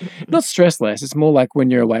 Not stress less. It's more like when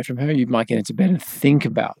you're away from her, you might get into bed and think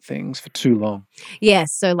about things for too long.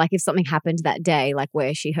 Yes. So like if something happened that day, like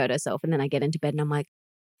where she hurt herself and then I get into bed and I'm like,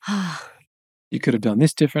 you could have done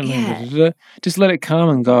this differently. Yeah. Just let it come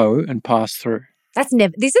and go and pass through.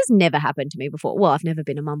 This has never happened to me before. Well, I've never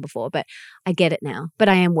been a mum before, but I get it now. But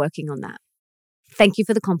I am working on that. Thank you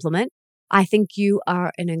for the compliment. I think you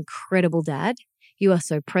are an incredible dad. You are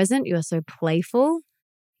so present. You are so playful.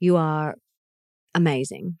 You are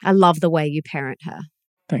amazing. I love the way you parent her.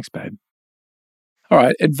 Thanks, babe. All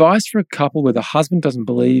right. Advice for a couple where the husband doesn't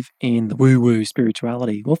believe in the woo-woo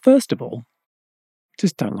spirituality. Well, first of all,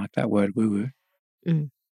 just don't like that word woo-woo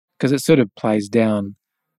because it sort of plays down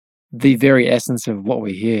the very essence of what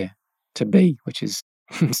we're here to be, which is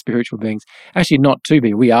spiritual beings. Actually, not to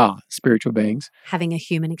be. We are spiritual beings. Having a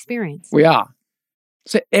human experience. We are.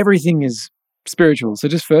 So everything is spiritual. So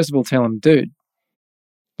just first of all, tell him, dude,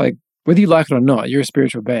 Like, whether you like it or not, you're a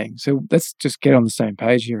spiritual being. So let's just get on the same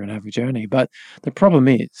page here and have a journey. But the problem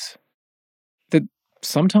is that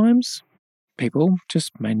sometimes people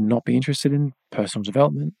just may not be interested in personal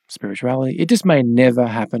development, spirituality. It just may never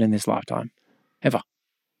happen in this lifetime, ever.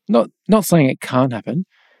 Not saying it can't happen,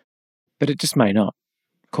 but it just may not.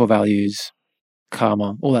 Core values,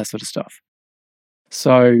 karma, all that sort of stuff.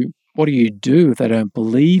 So what do you do if they don't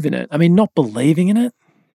believe in it? I mean, not believing in it?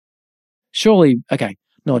 Surely, okay,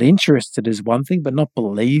 not interested is one thing, but not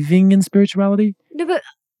believing in spirituality? No, but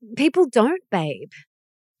people don't, babe.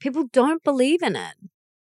 People don't believe in it.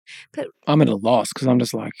 But I'm at a loss because I'm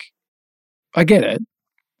just like, I get it.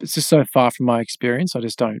 It's just so far from my experience. I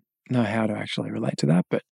just don't know how to actually relate to that.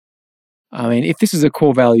 But I mean, if this is a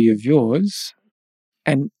core value of yours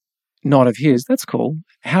and not of his, that's cool.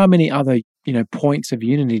 How many other, points of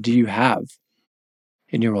unity do you have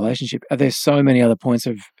in your relationship? Are there so many other points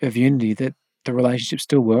of unity that the relationship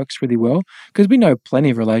still works really well? Because we know plenty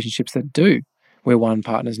of relationships that do, where one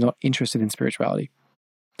partner's not interested in spirituality.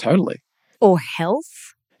 Totally. Or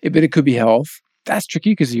health. But it could be health. That's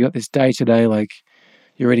tricky because you got this day-to-day, like,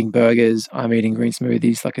 you're eating burgers, I'm eating green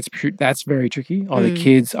smoothies. Like, that's very tricky. Oh, the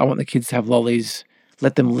kids, I want the kids to have lollies.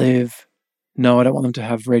 Let them live. No, I don't want them to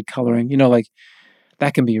have red coloring. Like,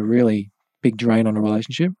 that can be a really big drain on a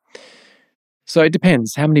relationship. So it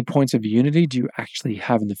depends. How many points of unity do you actually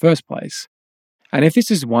have in the first place? And if this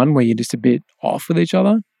is one where you're just a bit off with each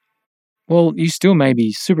other, well, you still may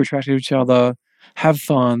be super attracted to each other, have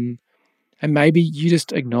fun, and maybe you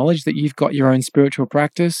just acknowledge that you've got your own spiritual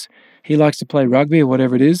practice. He likes to play rugby or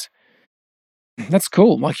whatever it is. That's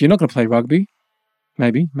cool. Like, you're not going to play rugby.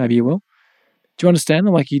 Maybe you will. Do you understand?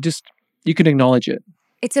 Like, you can acknowledge it.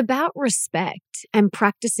 It's about respect and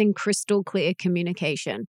practicing crystal clear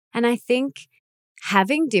communication. And I think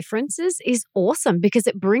having differences is awesome because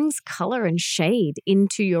it brings color and shade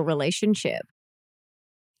into your relationship.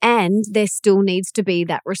 And there still needs to be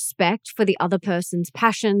that respect for the other person's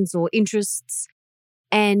passions or interests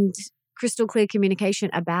and crystal clear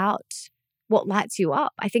communication about what lights you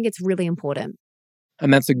up. I think it's really important.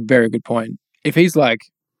 And that's a very good point. If he's like,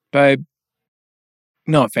 babe,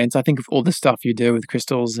 no offense, I think of all the stuff you do with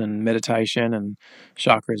crystals and meditation and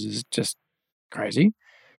chakras is just crazy.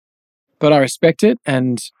 But I respect it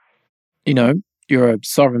and, you're a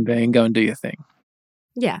sovereign being, go and do your thing.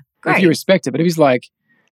 Yeah, great. If you respect it. But if he's like,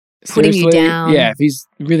 putting you down. Yeah, if he's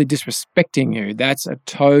really disrespecting you, that's a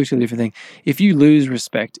totally different thing. If you lose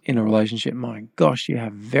respect in a relationship, my gosh, you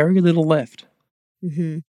have very little left,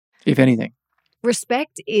 if anything.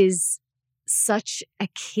 Respect is such a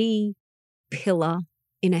key pillar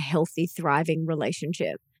in a healthy, thriving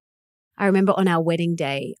relationship. I remember on our wedding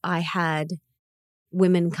day, I had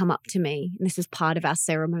women come up to me, and this was part of our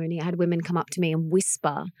ceremony. I had women come up to me and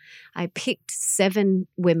whisper. I picked 7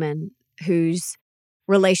 women whose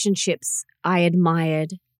relationships I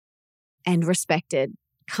admired and respected,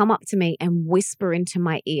 come up to me and whisper into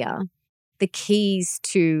my ear the keys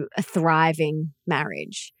to a thriving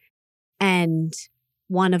marriage. And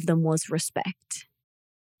one of them was respect.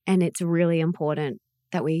 And it's really important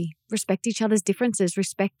that we respect each other's differences,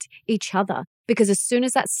 respect each other. Because as soon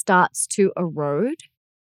as that starts to erode,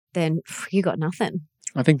 then you got nothing.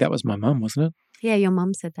 I think that was my mum, wasn't it? Yeah, your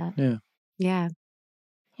mum said that. Yeah. Yeah.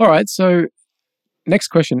 All right, so next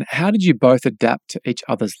question. How did you both adapt to each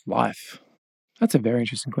other's life? That's a very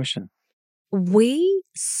interesting question. We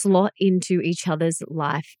slot into each other's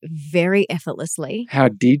life very effortlessly. How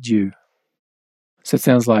did you? So it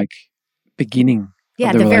sounds like beginning. Yeah,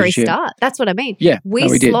 at the very start. That's what I mean. Yeah, we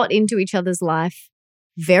slot into each other's life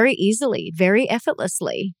very easily, very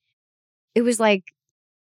effortlessly. It was like,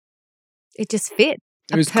 it just fit.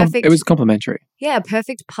 It was complementary. Yeah, a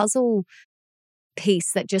perfect puzzle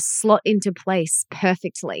piece that just slot into place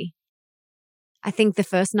perfectly. I think the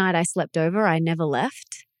first night I slept over, I never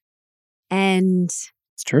left. And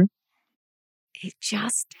it's true. It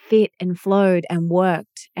just fit and flowed and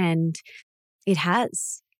worked, and it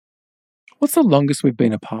has. What's the longest we've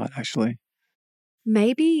been apart, actually?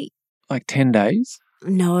 Maybe like 10 days?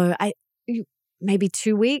 No, maybe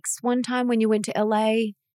 2 weeks one time when you went to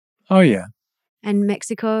LA. Oh, yeah. And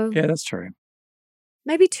Mexico. Yeah, that's true.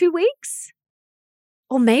 Maybe 2 weeks?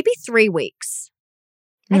 Or maybe 3 weeks.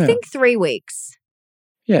 Yeah. I think 3 weeks.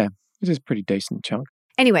 Yeah, it is a pretty decent chunk.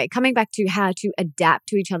 Anyway, coming back to how to adapt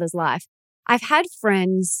to each other's life. I've had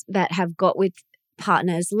friends that have got with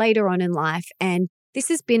partners later on in life, and this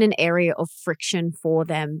has been an area of friction for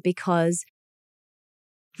them because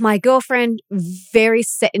my girlfriend, very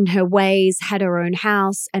set in her ways, had her own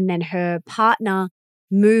house, and then her partner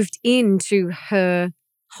moved into her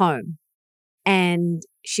home, and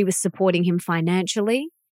she was supporting him financially.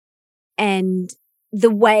 And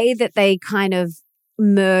the way that they kind of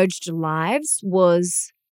merged lives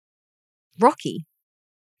was rocky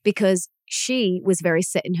because she was very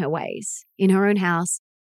set in her ways, in her own house,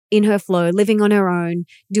 in her flow, living on her own,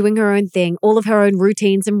 doing her own thing, all of her own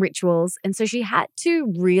routines and rituals. And so she had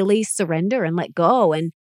to really surrender and let go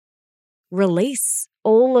and release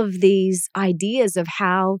all of these ideas of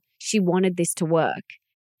how she wanted this to work.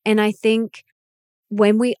 And I think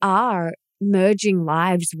when we are merging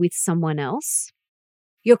lives with someone else,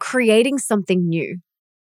 you're creating something new.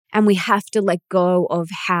 And we have to let go of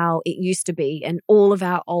how it used to be and all of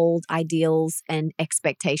our old ideals and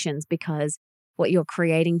expectations, because what you're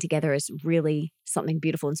creating together is really something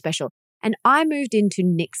beautiful and special. And I moved into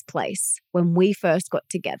Nick's place when we first got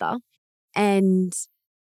together. And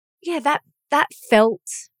yeah, that felt,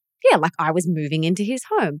 like I was moving into his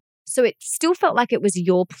home. So it still felt like it was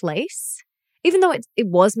your place. Even though it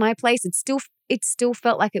was my place, it still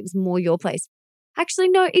felt like it was more your place. Actually,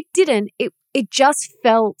 no, it didn't. It just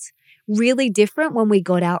felt really different when we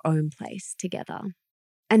got our own place together.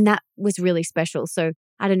 And that was really special. So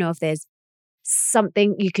I don't know if there's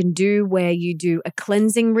something you can do where you do a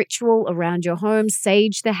cleansing ritual around your home,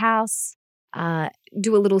 sage the house,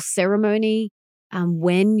 do a little ceremony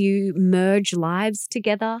when you merge lives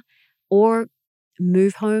together, or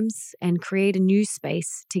move homes and create a new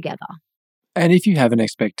space together. And if you have an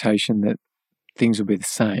expectation that things will be the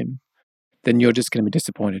same, then you're just going to be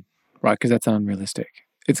disappointed, right? Because that's unrealistic.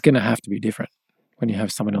 It's going to have to be different when you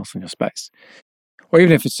have someone else in your space. Or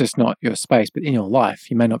even if it's just not your space, but in your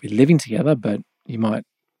life, you may not be living together, but you might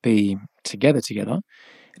be together. And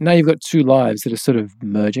now you've got two lives that are sort of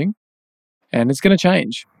merging, and it's going to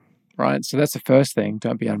change, right? So that's the first thing.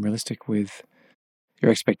 Don't be unrealistic with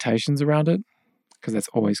your expectations around it, because that's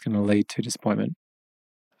always going to lead to disappointment.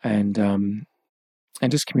 And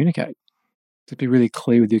just communicate. Just be really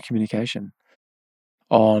clear with your communication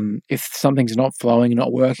on if something's not flowing and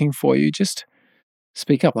not working for you, just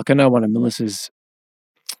speak up. Like I know one of Melissa's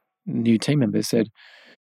new team members said,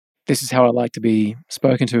 this is how I like to be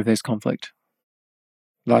spoken to if there's conflict.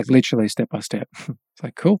 Like literally step by step. It's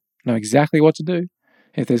like, cool, know exactly what to do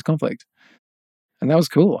if there's conflict. And that was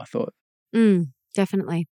cool, I thought.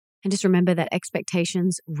 Definitely. And just remember that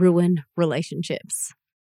expectations ruin relationships.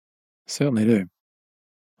 Certainly do.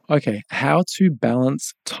 Okay, how to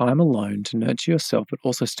balance time alone to nurture yourself, but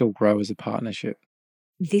also still grow as a partnership.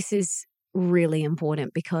 This is really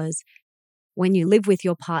important because when you live with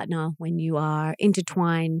your partner, when you are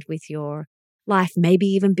intertwined with your life, maybe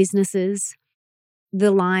even businesses,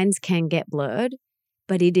 the lines can get blurred,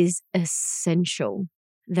 but it is essential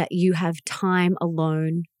that you have time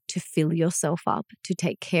alone to fill yourself up, to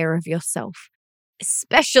take care of yourself,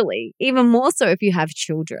 especially even more so if you have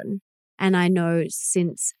children. And I know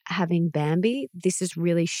since having Bambi, this has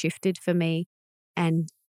really shifted for me, and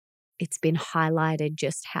it's been highlighted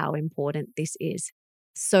just how important this is.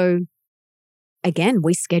 So again,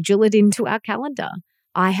 we schedule it into our calendar.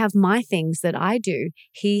 I have my things that I do.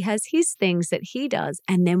 He has his things that he does.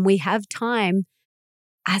 And then we have time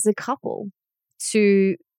as a couple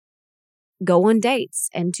to go on dates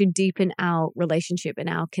and to deepen our relationship and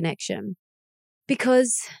our connection.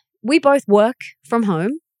 Because we both work from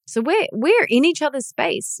home. So we're in each other's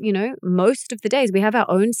space, most of the days. We have our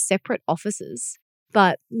own separate offices,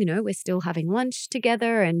 but, we're still having lunch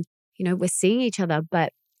together and, we're seeing each other.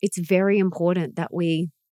 But it's very important that we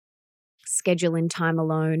schedule in time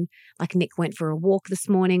alone. Like Nick went for a walk this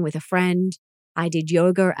morning with a friend. I did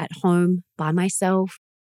yoga at home by myself.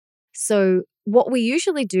 So what we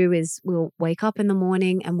usually do is we'll wake up in the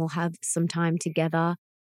morning and we'll have some time together.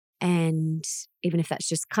 And even if that's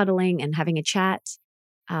just cuddling and having a chat,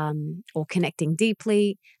 or connecting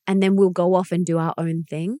deeply, and then we'll go off and do our own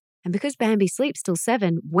thing. And because Bambi sleeps till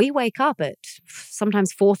 7, we wake up at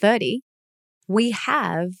sometimes 4:30. We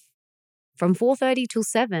have from 4:30 till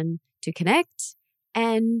 7 to connect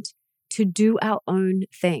and to do our own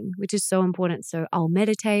thing, which is so important. So I'll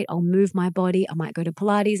meditate, I'll move my body, I might go to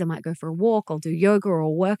Pilates, I might go for a walk, I'll do yoga or a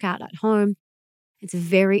workout at home. It's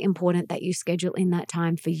very important that you schedule in that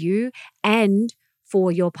time for you and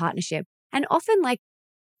for your partnership. And often,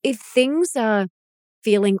 if things are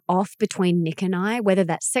feeling off between Nick and I, whether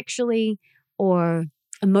that's sexually or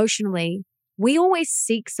emotionally, we always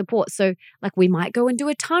seek support. So we might go and do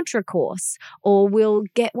a Tantra course, or we'll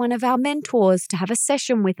get one of our mentors to have a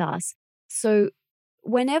session with us. So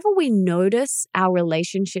whenever we notice our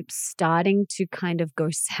relationship starting to kind of go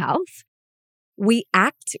south, we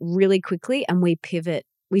act really quickly and we pivot.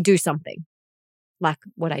 We do something like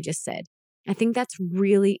what I just said. I think that's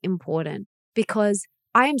really important because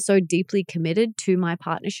I am so deeply committed to my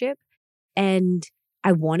partnership, and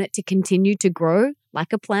I want it to continue to grow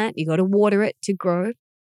like a plant. You got to water it to grow.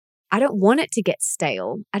 I don't want it to get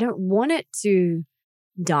stale. I don't want it to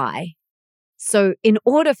die. So in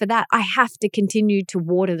order for that, I have to continue to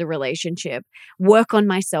water the relationship, work on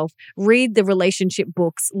myself, read the relationship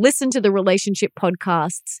books, listen to the relationship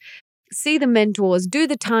podcasts, see the mentors, do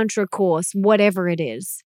the Tantra course, whatever it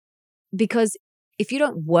is. Because if you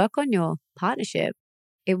don't work on your partnership,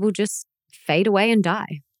 it will just fade away and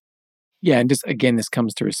die. Yeah, and just again, this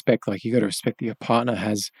comes to respect. Like you got to respect that your partner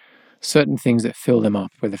has certain things that fill them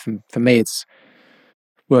up. Whether for me, it's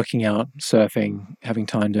working out, surfing, having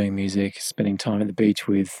time doing music, spending time at the beach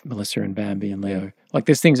with Melissa and Bambi and Leo. Like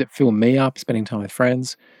there's things that fill me up, spending time with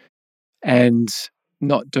friends and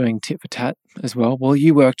not doing tit for tat as well. Well,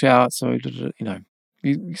 you worked out, so,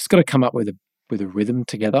 you just got to come up with a rhythm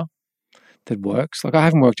together that works. Like I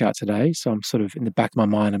haven't worked out today, so I'm sort of in the back of my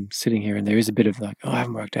mind, I'm sitting here and there is a bit of like, I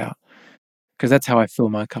haven't worked out. Because that's how I fill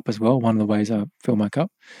my cup as well. One of the ways I fill my cup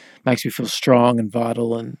makes me feel strong and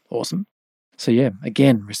vital and awesome. So yeah,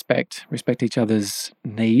 again, respect each other's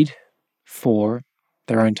need for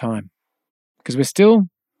their own time. Because we're still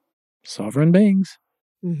sovereign beings.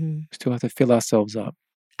 Mm-hmm. We still have to fill ourselves up.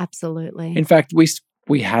 Absolutely. In fact,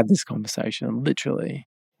 we had this conversation literally,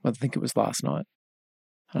 I think it was last night.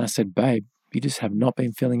 And I said, babe, you just have not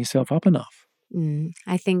been filling yourself up enough.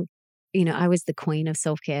 I think, I was the queen of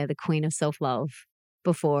self-care, the queen of self-love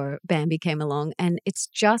before Bambi came along. And it's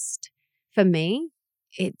just, for me,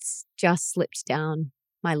 it's just slipped down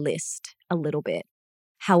my list a little bit.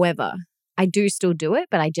 However, I do still do it,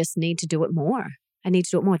 but I just need to do it more. I need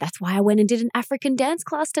to do it more. That's why I went and did an African dance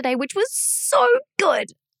class today, which was so good.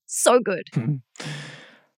 So good.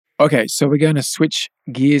 Okay, so we're going to switch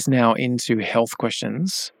gears now into health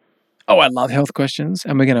questions. Oh, I love health questions.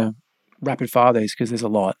 And we're going to rapid fire these because there's a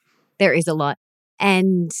lot. There is a lot.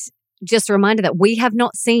 And just a reminder that we have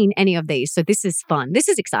not seen any of these. So this is fun. This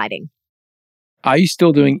is exciting. Are you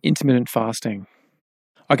still doing intermittent fasting?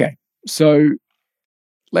 Okay, so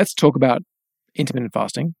let's talk about intermittent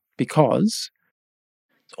fasting because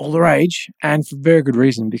it's all the rage and for very good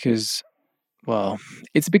reason because, well,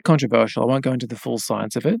 it's a bit controversial. I won't go into the full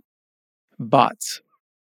science of it, but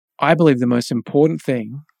I believe the most important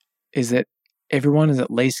thing is that everyone is at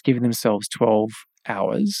least giving themselves 12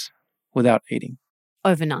 hours without eating.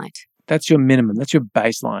 Overnight. That's your minimum. That's your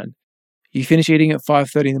baseline. You finish eating at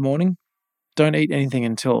 5:30 in the morning, don't eat anything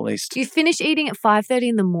until at least... You finish eating at 5:30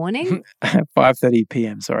 in the morning? 5:30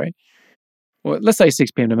 p.m., sorry. Well, let's say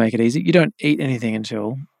 6 p.m. to make it easy. You don't eat anything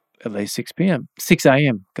until at least 6 p.m. 6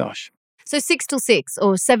 a.m., gosh. So 6 till 6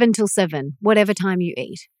 or 7 till 7, whatever time you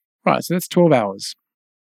eat. Right, so that's 12 hours.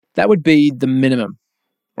 That would be the minimum,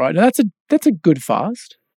 right? Now that's a good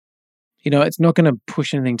fast. It's not going to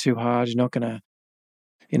push anything too hard. You're not going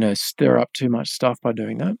to, stir up too much stuff by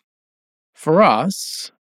doing that. For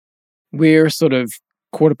us, we're sort of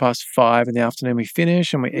 5:15 in the afternoon. We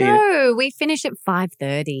finish and we eat. No, we finish at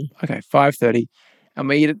 5:30. Okay, 5:30, and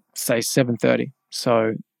we eat at say 7:30.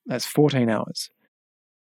 So that's 14 hours.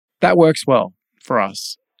 That works well for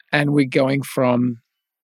us, and we're going from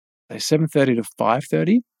 7:30 to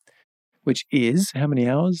 5:30, which is how many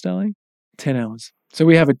hours, darling? 10 hours. So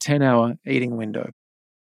we have a 10-hour eating window.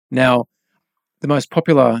 Now, the most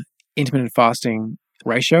popular intermittent fasting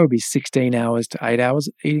ratio would be 16 hours to 8 hours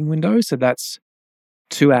eating window. So that's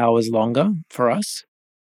 2 hours longer for us.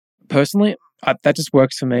 Personally, that just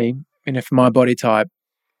works for me. For my body type,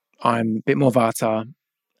 I'm a bit more Vata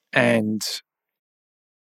and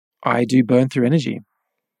I do burn through energy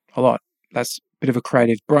a lot. That's a bit of a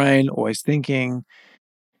creative brain, always thinking.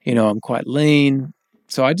 I'm quite lean.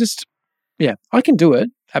 So I can do it,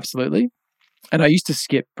 absolutely. And I used to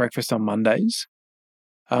skip breakfast on Mondays,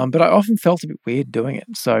 but I often felt a bit weird doing it.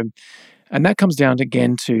 So, and that comes down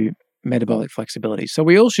again to metabolic flexibility. So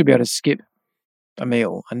we all should be able to skip a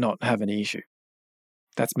meal and not have any issue.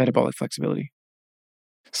 That's metabolic flexibility.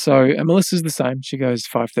 So, and Melissa's the same. She goes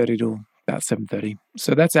 5:30 to about 7:30.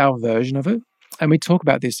 So that's our version of it. And we talk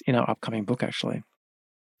about this in our upcoming book, actually.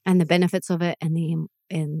 And the benefits of it and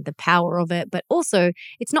the power of it. But also,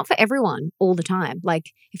 it's not for everyone all the time.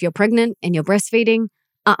 Like if you're pregnant and you're breastfeeding,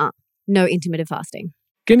 no intermittent fasting.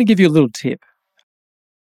 Going to give you a little tip.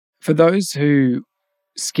 For those who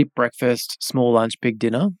skip breakfast, small lunch, big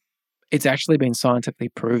dinner, it's actually been scientifically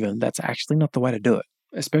proven that's actually not the way to do it,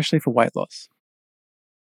 especially for weight loss.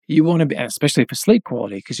 You want to be, especially for sleep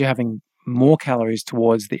quality, because you're having more calories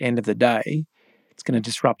towards the end of the day, it's going to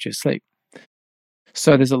disrupt your sleep.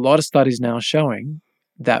 So there's a lot of studies now showing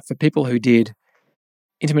that for people who did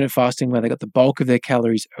intermittent fasting where they got the bulk of their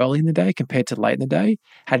calories early in the day compared to late in the day,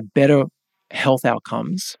 had better health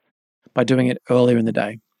outcomes by doing it earlier in the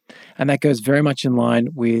day. And that goes very much in line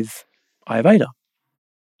with Ayurveda,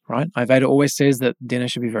 right? Ayurveda always says that dinner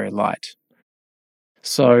should be very light.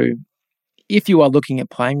 So if you are looking at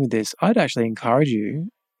playing with this, I'd actually encourage you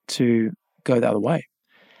to go the other way.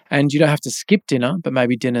 And you don't have to skip dinner, but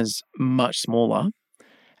maybe dinner's much smaller.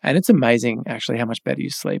 And it's amazing actually how much better you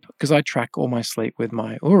sleep, because I track all my sleep with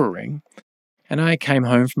my Oura Ring. And I came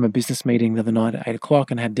home from a business meeting the other night at 8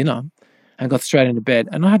 o'clock and had dinner and got straight into bed.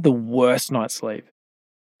 And I had the worst night's sleep.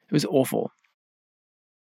 It was awful.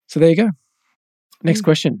 So there you go. Next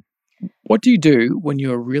question. What do you do when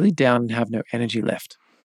you're really down and have no energy left?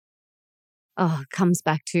 Oh, it comes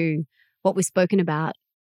back to what we've spoken about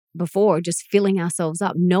before, just filling ourselves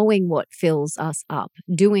up, knowing what fills us up,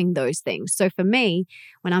 doing those things. So for me,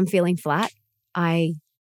 when I'm feeling flat, I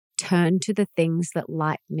turn to the things that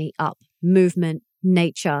light me up: movement,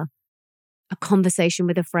 nature, a conversation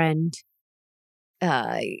with a friend,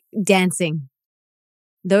 dancing.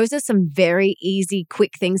 Those are some very easy,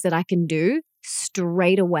 quick things that I can do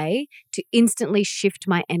straight away to instantly shift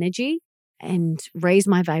my energy and raise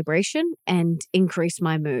my vibration and increase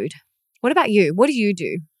my mood. What about you? What do you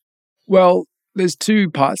do? Well, there's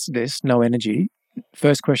two parts to this, no energy.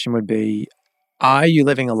 First question would be, are you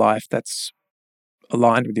living a life that's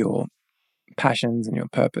aligned with your passions and your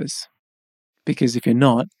purpose? Because if you're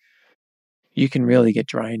not, you can really get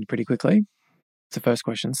drained pretty quickly. That's the first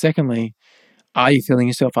question. Secondly, are you filling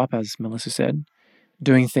yourself up, as Melissa said,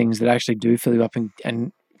 doing things that actually do fill you up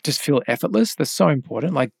and just feel effortless? That's so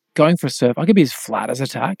important. Like going for a surf, I could be as flat as a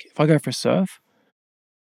tack. If I go for a surf,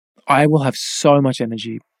 I will have so much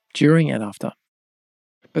energy during and after.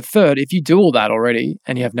 But third, if you do all that already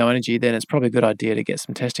and you have no energy, then it's probably a good idea to get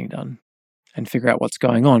some testing done and figure out what's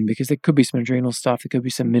going on, because there could be some adrenal stuff, there could be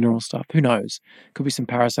some mineral stuff, who knows? Could be some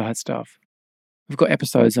parasite stuff. We've got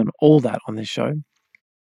episodes on all that on this show.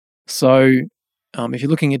 So if you're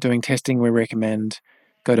looking at doing testing, we recommend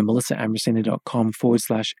go to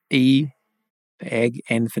melissaambrosini.com/E for egg,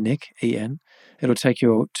 N for Nick, EN. It'll take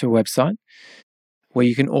you to a website where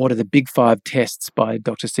you can order the Big 5 tests by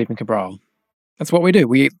Dr. Stephen Cabral. That's what we do.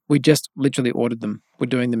 We just literally ordered them. We're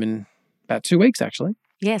doing them in about 2 weeks, actually.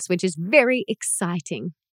 Yes, which is very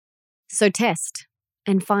exciting. So test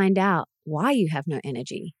and find out why you have no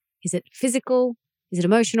energy. Is it physical? Is it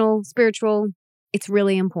emotional, spiritual? It's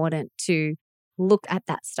really important to look at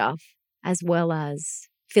that stuff as well as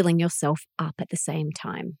filling yourself up at the same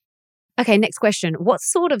time. Okay, next question. What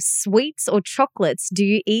sort of sweets or chocolates do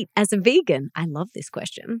you eat as a vegan? I love this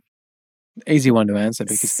question. Easy one to answer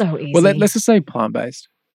because so easy. Well, let's just say plant-based.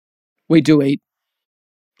 We do eat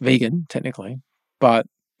vegan technically, but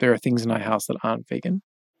there are things in our house that aren't vegan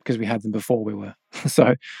because we had them before we were.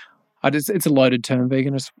 So it's a loaded term,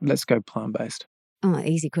 vegan. Let's go plant-based. Oh,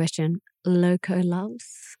 easy question. Loco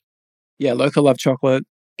Loves. Yeah, Loco Love chocolate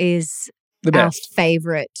is the best. Our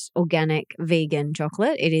favorite organic vegan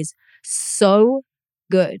chocolate. It is so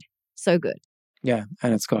good. So good. Yeah,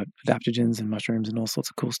 and it's got adaptogens and mushrooms and all sorts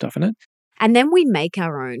of cool stuff in it. And then we make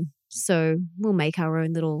our own. So we'll make our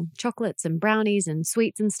own little chocolates and brownies and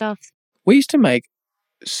sweets and stuff. We used to make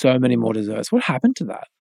so many more desserts. What happened to that?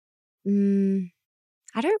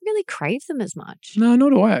 I don't really crave them as much. No, nor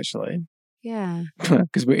do I actually. Yeah.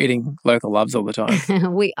 Because we're eating Local Loves all the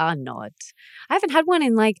time. We are not. I haven't had one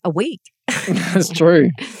in like a week. That's true.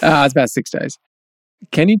 It's about 6 days.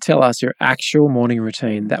 Can you tell us your actual morning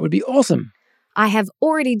routine? That would be awesome. I have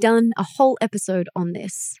already done a whole episode on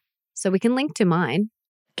this. So we can link to mine.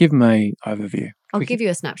 Give me an overview. I'll give you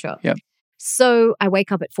a snapshot. Yep. So I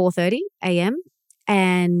wake up at 4:30 a.m.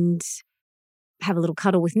 and have a little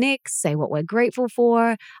cuddle with Nick, say what we're grateful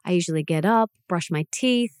for. I usually get up, brush my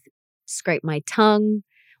teeth, scrape my tongue,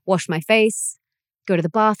 wash my face, go to the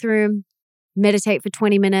bathroom, meditate for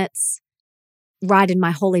 20 minutes, write in my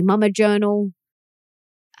Holy Mama journal,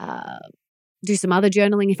 do some other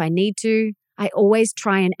journaling if I need to. I always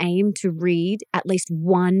try and aim to read at least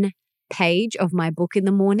one page of my book in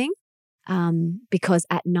the morning because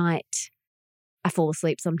at night I fall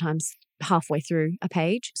asleep sometimes halfway through a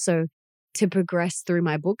page. So to progress through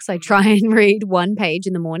my books, I try and read one page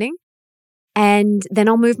in the morning and then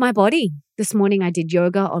I'll move my body. This morning I did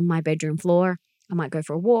yoga on my bedroom floor. I might go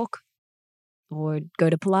for a walk or go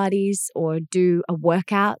to Pilates or do a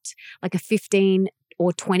workout, like a 15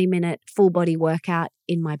 or 20 minute full body workout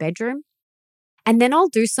in my bedroom. And then I'll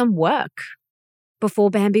do some work before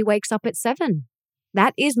Bambi wakes up at 7.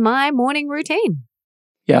 That is my morning routine.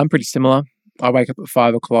 Yeah, I'm pretty similar. I wake up at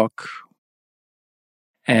 5 o'clock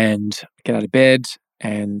and get out of bed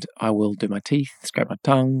and I will do my teeth, scrape my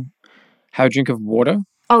tongue, have a drink of water.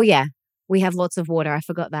 Oh, yeah. We have lots of water. I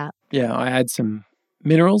forgot that. Yeah, I add some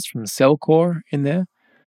minerals from Cellcore in there.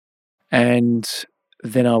 And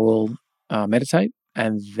then I will meditate,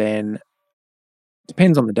 and then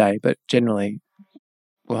depends on the day, but generally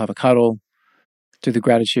we'll have a cuddle, do the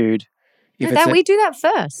gratitude. We do that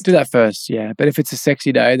first. Do that first, yeah. But if it's a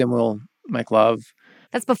sexy day, then we'll make love.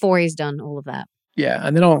 That's before he's done all of that. Yeah,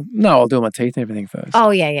 and then I'll do my teeth and everything first. Oh,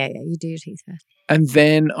 yeah. You do your teeth first. And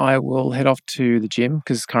then I will head off to the gym,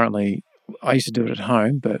 because currently I used to do it at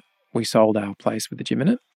home, but we sold our place with the gym in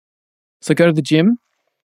it. So go to the gym.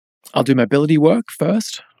 I'll do mobility work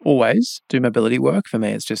first, always do mobility work. For me,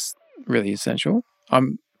 it's just really essential.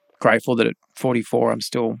 I'm grateful that at 44, I'm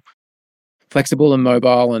still flexible and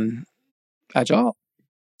mobile and agile.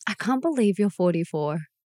 I can't believe you're 44.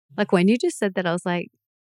 Like when you just said that, I was like,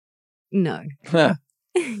 no.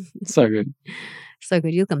 So good. So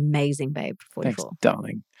good. You look amazing, babe, 44. Thanks,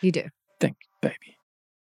 darling. You do. Thank you, baby.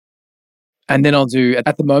 And then I'll do,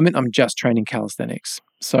 at the moment, I'm just training calisthenics.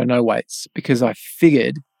 So no weights, because I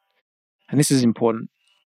figured, and this is important,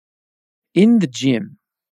 in the gym,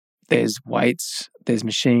 there's weights, there's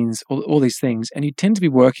machines, all these things, and you tend to be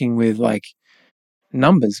working with like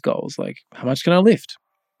numbers goals, like how much can I lift?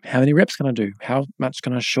 How many reps can I do? How much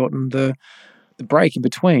can I shorten the break in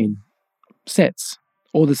between sets?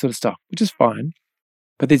 All this sort of stuff, which is fine.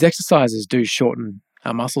 But these exercises do shorten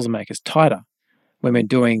our muscles and make us tighter when we're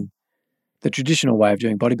doing the traditional way of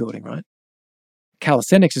doing bodybuilding, right?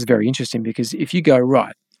 Calisthenics is very interesting because if you go,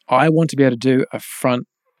 right, I want to be able to do a front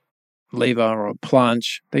lever or a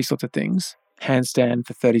planche, these sorts of things, handstand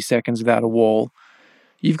for 30 seconds without a wall,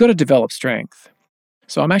 you've got to develop strength.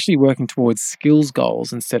 So I'm actually working towards skills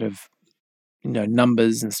goals instead of,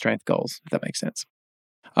 numbers and strength goals, if that makes sense.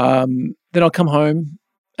 Then I'll come home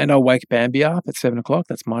and I'll wake Bambi up at 7 o'clock.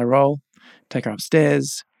 That's my role. Take her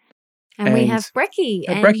upstairs. And we have Brekkie.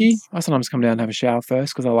 Brekkie, I sometimes come down and have a shower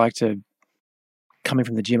first because coming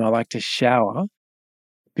from the gym, I like to shower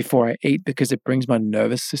before I eat because it brings my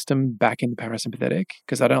nervous system back into parasympathetic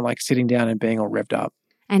because I don't like sitting down and being all revved up.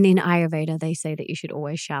 And in Ayurveda, they say that you should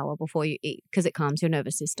always shower before you eat because it calms your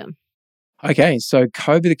nervous system. Okay, so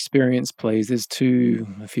COVID experience, please. There's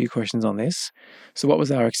a few questions on this. So what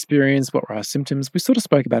was our experience? What were our symptoms? We sort of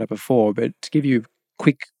spoke about it before, but to give you a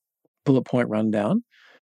quick bullet point rundown,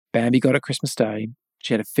 Bambi got it Christmas Day.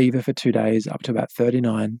 She had a fever for 2 days, up to about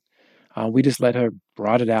 39. We just let her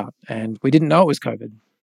ride it out, and we didn't know it was COVID.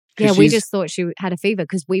 Yeah, we just thought she had a fever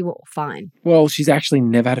because we were fine. Well, she's actually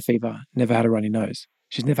never had a fever, never had a runny nose.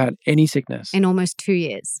 She's never had any sickness. In almost 2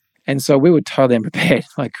 years. And so we were totally unprepared.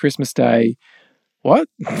 Like Christmas Day, what?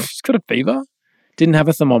 She's got a fever? Didn't have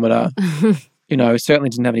a thermometer. Certainly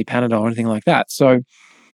didn't have any Panadol or anything like that. So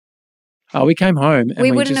we came home. And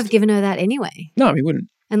we wouldn't have given her that anyway. No, we wouldn't.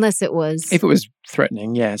 Unless it was... If it was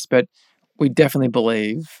threatening, yes. But we definitely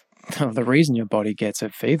believe the reason your body gets a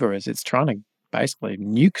fever is it's trying to basically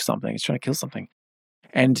nuke something. It's trying to kill something.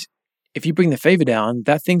 And if you bring the fever down,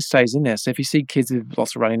 that thing stays in there. So if you see kids with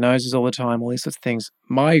lots of runny noses all the time, all these sorts of things,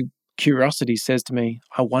 my curiosity says to me,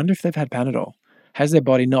 I wonder if they've had Panadol. Has their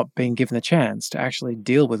body not been given the chance to actually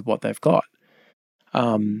deal with what they've got?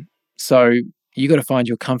 So you got to find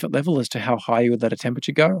your comfort level as to how high you would let a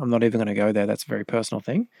temperature go. I'm not even going to go there. That's a very personal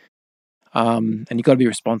thing. And you got to be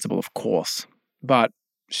responsible, of course. But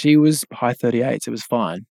she was high 38s. It was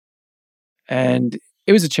fine. And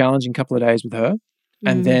it was a challenging couple of days with her.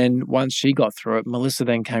 And then once she got through it, Melissa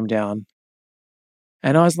then came down.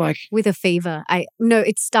 And I was like... With a fever.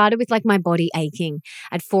 It started with like my body aching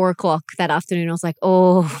at 4 o'clock that afternoon. I was like,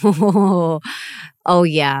 oh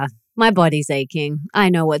yeah, my body's aching. I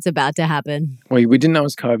know what's about to happen. Well, we didn't know it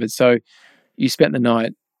was COVID. So you spent the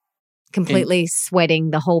night... Completely sweating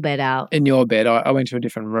the whole bed out. In your bed. I went to a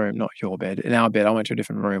different room, not your bed. In our bed, I went to a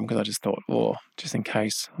different room because I just thought, just in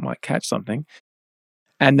case I might catch something.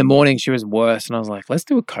 And the morning she was worse and I was like, let's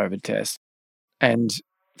do a COVID test. And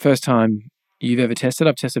first time you've ever tested,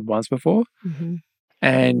 I've tested once before. Mm-hmm.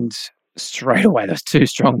 And straight away, those 2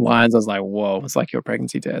 strong lines, I was like, whoa, it's like your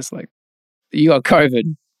pregnancy test. Like, you got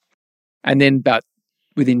COVID. And then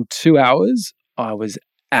within 2 hours, I was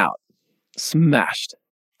out, smashed.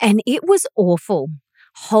 And it was awful.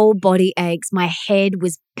 Whole body aches. My head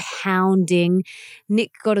was pounding.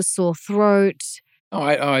 Nick got a sore throat.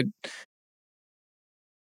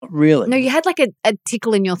 Really? No, you had like a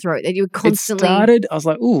tickle in your throat that you were constantly... It started, I was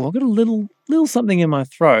like, I've got a little something in my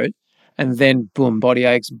throat. And then boom, body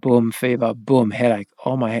aches, boom, fever, boom, headache.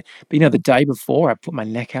 Oh, my head. But the day before I put my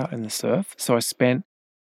neck out in the surf. So I spent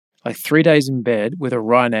like 3 days in bed with a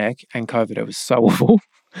wry neck and COVID. It was so awful.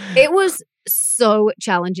 It was so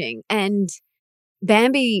challenging. And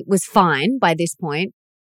Bambi was fine by this point.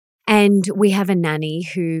 And we have a nanny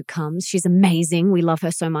who comes. She's amazing. We love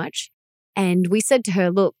her so much. And we said to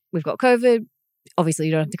her, look, we've got COVID. Obviously,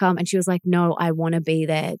 you don't have to come. And she was like, no, I want to be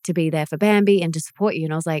there for Bambi and to support you.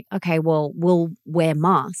 And I was like, okay, well, we'll wear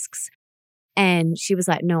masks. And she was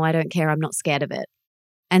like, no, I don't care. I'm not scared of it.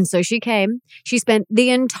 And so she came. She spent the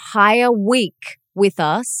entire week with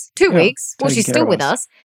us, 2 weeks. Well, she's still with us.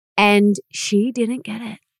 And she didn't get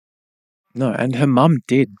it. No, and her mum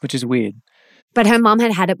did, which is weird. But her mum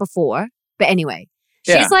had it before. But anyway,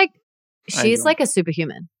 she's like a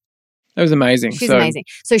superhuman. That was amazing. She's amazing.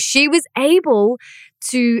 So she was able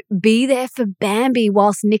to be there for Bambi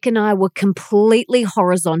whilst Nick and I were completely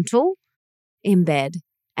horizontal in bed.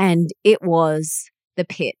 And it was the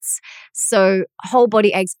pits. So whole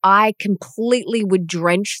body aches. I completely would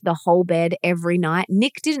drench the whole bed every night.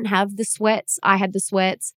 Nick didn't have the sweats. I had the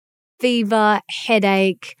sweats. Fever,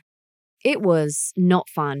 headache. It was not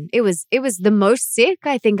fun. It was the most sick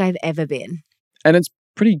I think I've ever been. And it's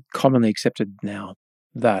pretty commonly accepted now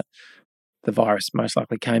that the virus most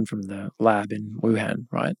likely came from the lab in Wuhan,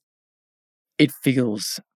 right? It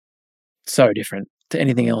feels so different to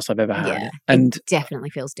anything else I've ever had. Yeah, and it definitely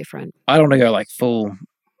feels different. I don't want to go like full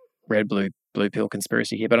red, blue pill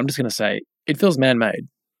conspiracy here, but I'm just going to say it feels man-made.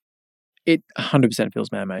 It 100%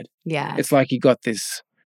 feels man-made. Yeah. It's like you got this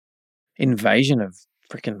invasion of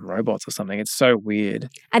freaking robots or something. It's so weird.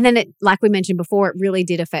 And then like we mentioned before, it really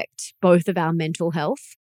did affect both of our mental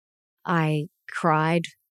health. I cried.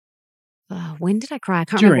 When did I cry? I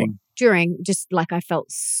can't remember. During, just like I felt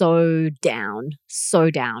so down.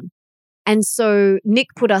 And so Nick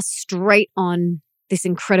put us straight on this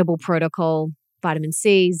incredible protocol, vitamin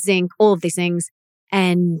C, zinc, all of these things.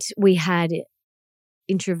 And we had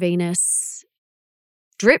intravenous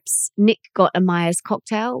drips. Nick got a Myers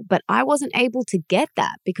cocktail, but I wasn't able to get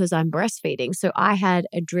that because I'm breastfeeding. So I had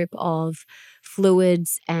a drip of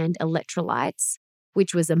fluids and electrolytes,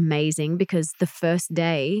 which was amazing because the first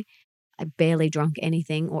day I barely drank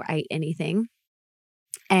anything or ate anything.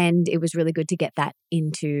 And it was really good to get that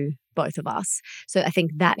into both of us. So I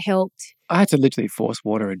think that helped. I had to literally force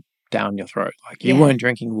water down your throat. Like you weren't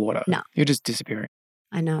drinking water. No. You're just disappearing.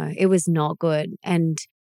 I know. It was not good. And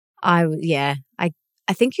I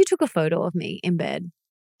think you took a photo of me in bed.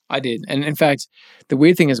 I did. And in fact, the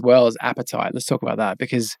weird thing as well is appetite. Let's talk about that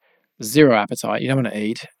because zero appetite. You don't want to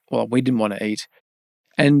eat. Well, we didn't want to eat.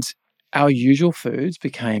 And our usual foods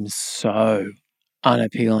became so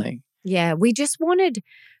unappealing. Yeah, we just wanted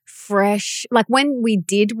fresh. Like when we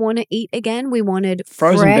did want to eat again, we wanted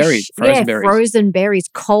frozen berries. Frozen berries,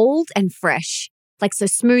 cold and fresh. Like so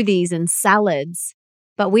smoothies and salads.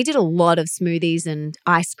 But we did a lot of smoothies and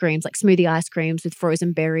ice creams, like smoothie ice creams with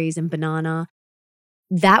frozen berries and banana.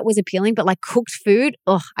 That was appealing, but like cooked food,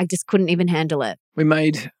 I just couldn't even handle it. We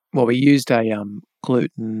used a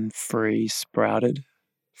gluten-free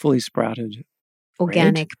fully sprouted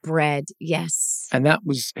organic bread, yes. And that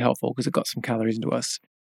was helpful because it got some calories into us.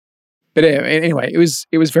 But anyway, it was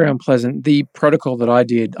very unpleasant. The protocol that I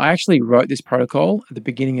did, I actually wrote this protocol at the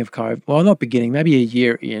beginning of COVID. Well, not beginning, maybe a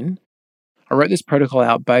year in. I wrote this protocol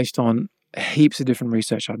out based on heaps of different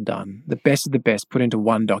research I'd done. The best of the best put into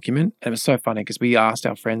one document. And it was so funny because we asked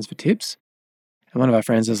our friends for tips. And one of our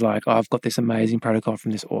friends was like, I've got this amazing protocol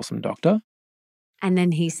from this awesome doctor. And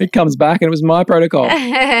then he said, it comes back and it was my protocol.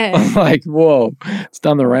 I'm like, whoa, it's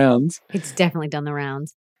done the rounds. It's definitely done the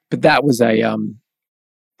rounds. But that was I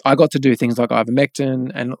got to do things like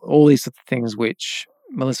ivermectin and all these things which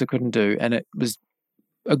Melissa couldn't do. And it was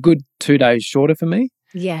a good 2 days shorter for me.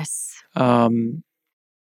 Yes. So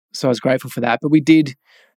I was grateful for that. But we did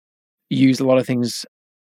use a lot of things.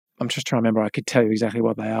 I'm just trying to remember. I could tell you exactly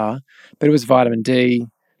what they are. But it was vitamin D,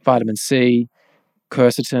 vitamin C,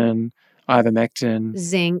 quercetin, ivermectin,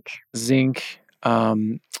 zinc,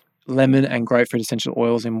 lemon and grapefruit essential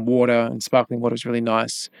oils in water, and sparkling water was really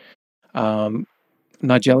nice.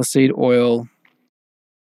 Nigella seed oil.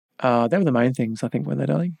 They were the main things, I think, weren't they,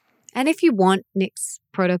 darling? And if you want Nick's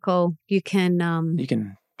protocol, you can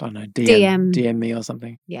I don't know, DM me or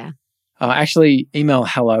something. Yeah. Actually, email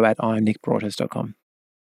hello@imnickbroadhurst.com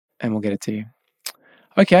and we'll get it to you.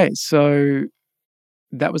 Okay, so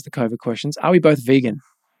that was the COVID questions. Are we both vegan?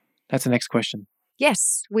 That's the next question.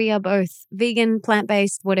 Yes, we are both vegan,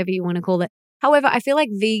 plant-based, whatever you want to call it. However, I feel like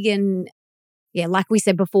vegan, like we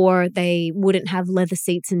said before, they wouldn't have leather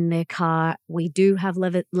seats in their car. We do have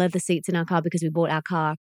leather seats in our car because we bought our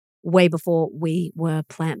car way before we were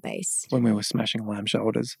plant-based. When we were smashing lamb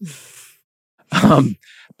shoulders.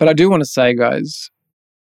 But I do want to say, guys,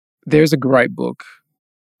 there's a great book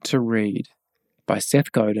to read by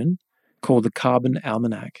Seth Godin called The Carbon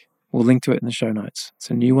Almanac. We'll link to it in the show notes. It's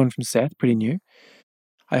a new one from Seth, pretty new.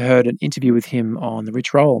 I heard an interview with him on the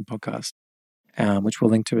Rich Roll podcast, which we'll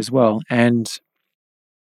link to as well. And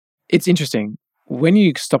it's interesting. When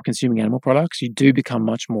you stop consuming animal products, you do become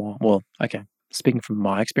much more, speaking from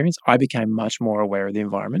my experience, I became much more aware of the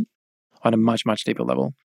environment on a much, much deeper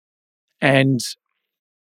level. And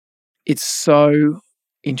it's so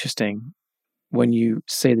interesting when you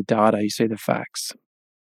see the data, you see the facts.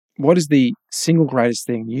 What is the single greatest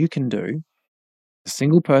thing you can do? A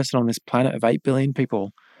single person on this planet of 8 billion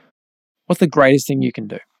people, what's the greatest thing you can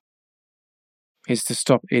do? Is to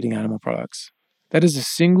stop eating animal products. That is the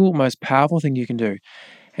single most powerful thing you can do.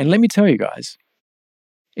 And let me tell you guys,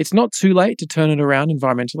 it's not too late to turn it around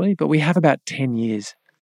environmentally, but we have about 10 years.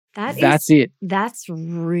 That's it. That's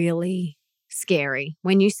really scary.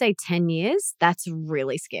 When you say 10 years, that's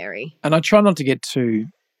really scary. And I try not to get too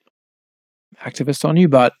activist on you,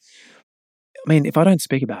 but I mean, if I don't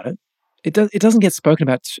speak about it, it doesn't get spoken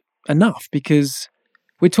about enough, because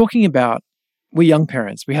we're talking about, we're young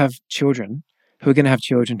parents. We have children who are going to have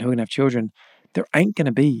children, who are going to have children. There ain't going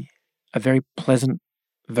to be a very pleasant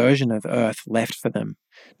version of Earth left for them.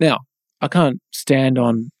 Now, I can't stand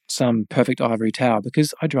on some perfect ivory tower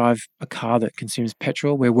because I drive a car that consumes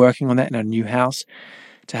petrol. We're working on that in our new house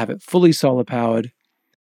to have it fully solar powered,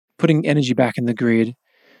 putting energy back in the grid,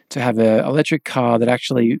 to have an electric car that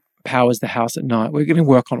actually powers the house at night. We're going to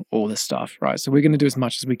work on all this stuff, right? So we're going to do as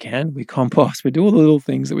much as we can. We compost, we do all the little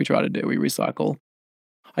things that we try to do. We recycle.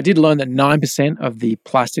 I did learn that 9% of the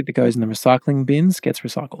plastic that goes in the recycling bins gets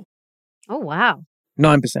recycled. Oh, wow.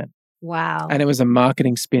 9%. Wow. And it was a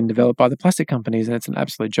marketing spin developed by the plastic companies, and it's an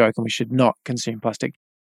absolute joke, and we should not consume plastic.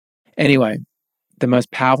 Anyway, the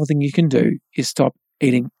most powerful thing you can do is stop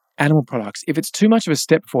eating animal products. If it's too much of a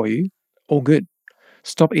step for you, all good.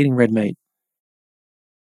 Stop eating red meat.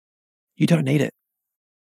 You don't need it.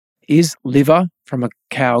 Is liver from a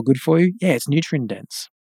cow good for you? Yeah, it's nutrient dense.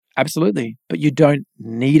 Absolutely. But you don't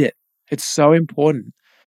need it. It's so important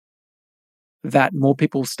that more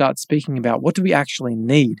people start speaking about, what do we actually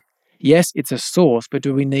need? Yes, it's a source, but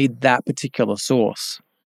do we need that particular source?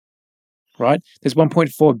 Right? There's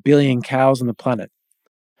 1.4 billion cows on the planet.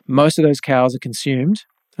 Most of those cows are consumed,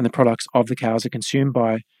 and the products of the cows are consumed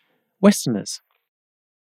by Westerners.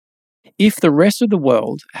 If the rest of the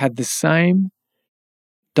world had the same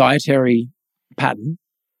dietary pattern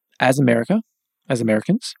as America, as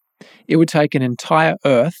Americans, it would take an entire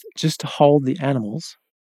Earth just to hold the animals,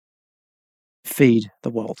 feed the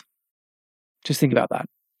world. Just think about that.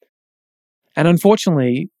 And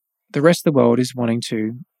unfortunately, the rest of the world is wanting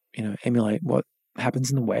to, emulate what happens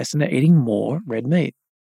in the West, and they're eating more red meat.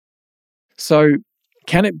 So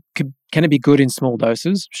can it be good in small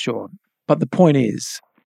doses? Sure. But the point is,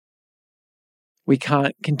 we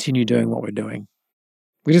can't continue doing what we're doing.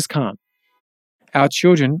 We just can't. Our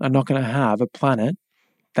children are not going to have a planet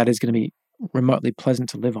that is going to be remotely pleasant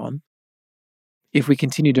to live on if we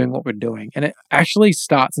continue doing what we're doing. And it actually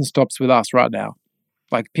starts and stops with us right now.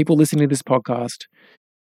 Like, people listening to this podcast,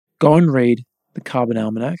 go and read the Carbon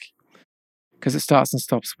Almanac, because it starts and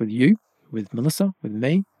stops with you, with Melissa, with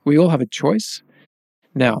me. We all have a choice.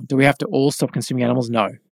 Now, do we have to all stop consuming animals? No.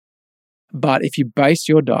 But if you base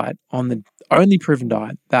your diet on the only proven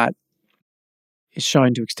diet that is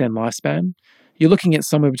shown to extend lifespan, you're looking at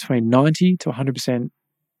somewhere between 90 to 100%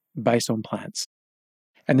 based on plants.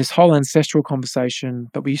 And this whole ancestral conversation,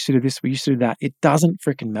 but we used to do this, we used to do that, it doesn't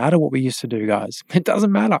freaking matter what we used to do, guys. It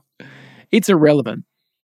doesn't matter. It's irrelevant,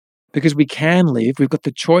 because we can live, we've got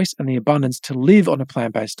the choice and the abundance to live on a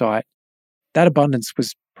plant-based diet. That abundance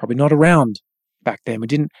was probably not around back then. We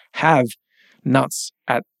didn't have nuts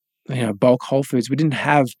at bulk Whole Foods. We didn't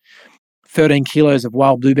have 13 kilos of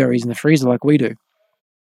wild blueberries in the freezer like we do,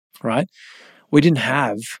 right? We didn't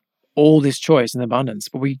have all this choice and abundance,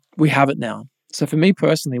 but we have it now. So for me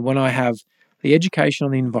personally, when I have the education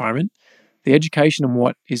on the environment, the education on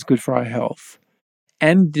what is good for our health,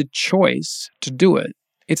 and the choice to do it,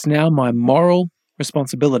 it's now my moral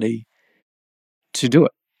responsibility to do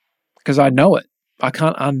it, because I know it. I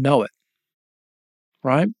can't unknow it,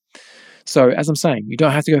 right? So as I'm saying, you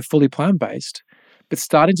don't have to go fully plant-based, but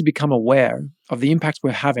starting to become aware of the impact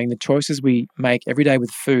we're having, the choices we make every day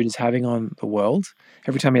with food is having on the world.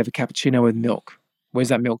 Every time you have a cappuccino with milk, where's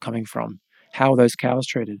that milk coming from? How are those cows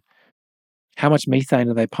treated? How much methane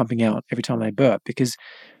are they pumping out every time they burp? Because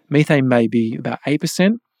methane may be about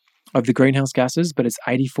 8% of the greenhouse gases, but it's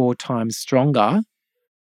 84 times stronger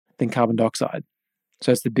than carbon dioxide.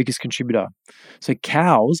 So it's the biggest contributor. So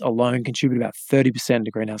cows alone contribute about 30%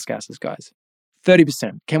 to greenhouse gases, guys.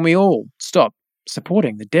 30%. Can we all stop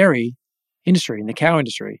supporting the dairy industry and the cow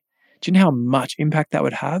industry? Do you know how much impact that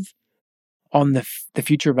would have on the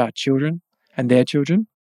future of our children and their children?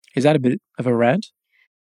 Is that a bit of a rant?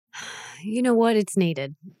 You know what? It's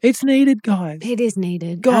needed. It's needed, guys. It is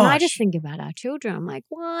needed. Gosh. And I just think about our children. I'm like,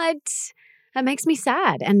 what? That makes me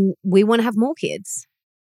sad. And we want to have more kids.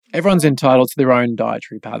 Everyone's entitled to their own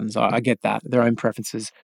dietary patterns. I get that, their own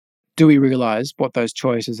preferences. Do we realize what those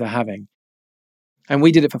choices are having? And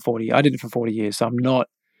we did it for 40. I did it for 40 years, so I'm not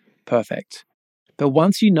perfect. But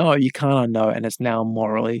once you know, you can't unknow, and it's now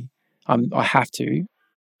morally, I have to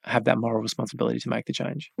have that moral responsibility to make the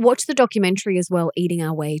change. Watch the documentary as well, Eating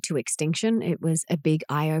Our Way to Extinction. It was a big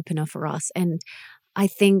eye-opener for us. And I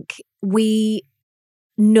think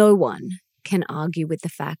no one can argue with the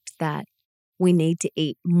fact that we need to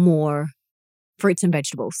eat more fruits and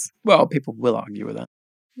vegetables. Well, people will argue with that,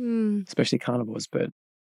 especially carnivores, but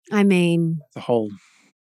I mean, it's a whole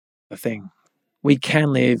thing. We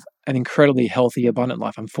can live an incredibly healthy, abundant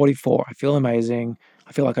life. I'm 44. I feel amazing.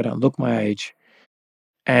 I feel like I don't look my age.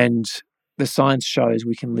 And the science shows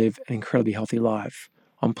we can live an incredibly healthy life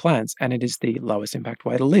on plants, and it is the lowest impact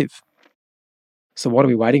way to live. So what are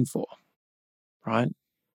we waiting for, right?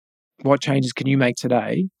 What changes can you make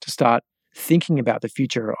today to start thinking about the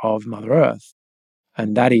future of Mother Earth?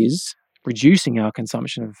 And that is reducing our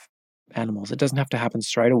consumption of animals. It doesn't have to happen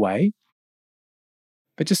straight away,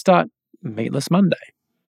 but just start meatless Monday,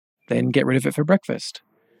 then get rid of it for breakfast,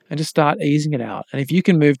 and just start easing it out. And if you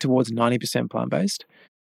can move towards 90% plant-based,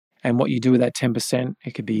 and what you do with that 10%,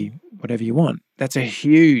 it could be whatever you want. That's a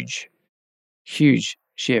huge, huge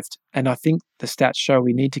shift. And I think the stats show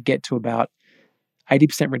we need to get to about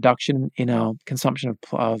 80% reduction in our consumption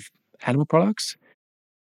of animal products.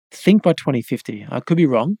 Think by 2050. I could be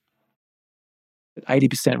wrong.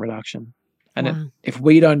 80% reduction. And wow. If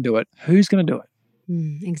we don't do it, who's going to do it?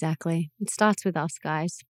 Exactly. It starts with us,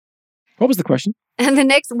 guys. What was the question? And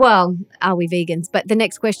are we vegans? But the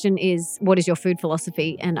next question is, what is your food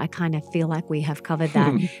philosophy? And I kind of feel like we have covered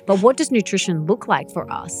that. But what does nutrition look like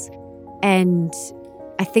for us? And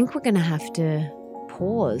I think we're going to have to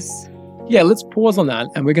pause. Yeah, let's pause on that.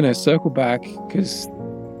 And we're going to circle back because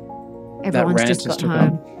everyone's just got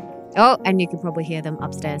home. Oh, and you can probably hear them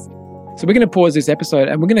upstairs. So we're going to pause this episode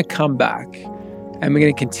and we're going to come back and we're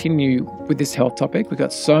going to continue with this health topic. We've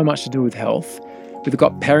got so much to do with health. We've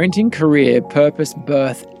got parenting, career, purpose,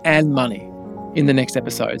 birth, and money in the next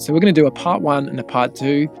episode. So we're going to do a part 1 and a part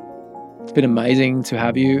 2. It's been amazing to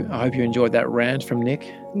have you. I hope you enjoyed that rant from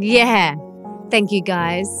Nick. Yeah. Thank you,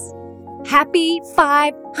 guys. Happy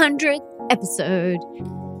 500th episode.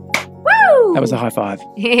 Woo! That was a high five.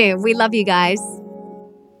 Yeah, we love you guys.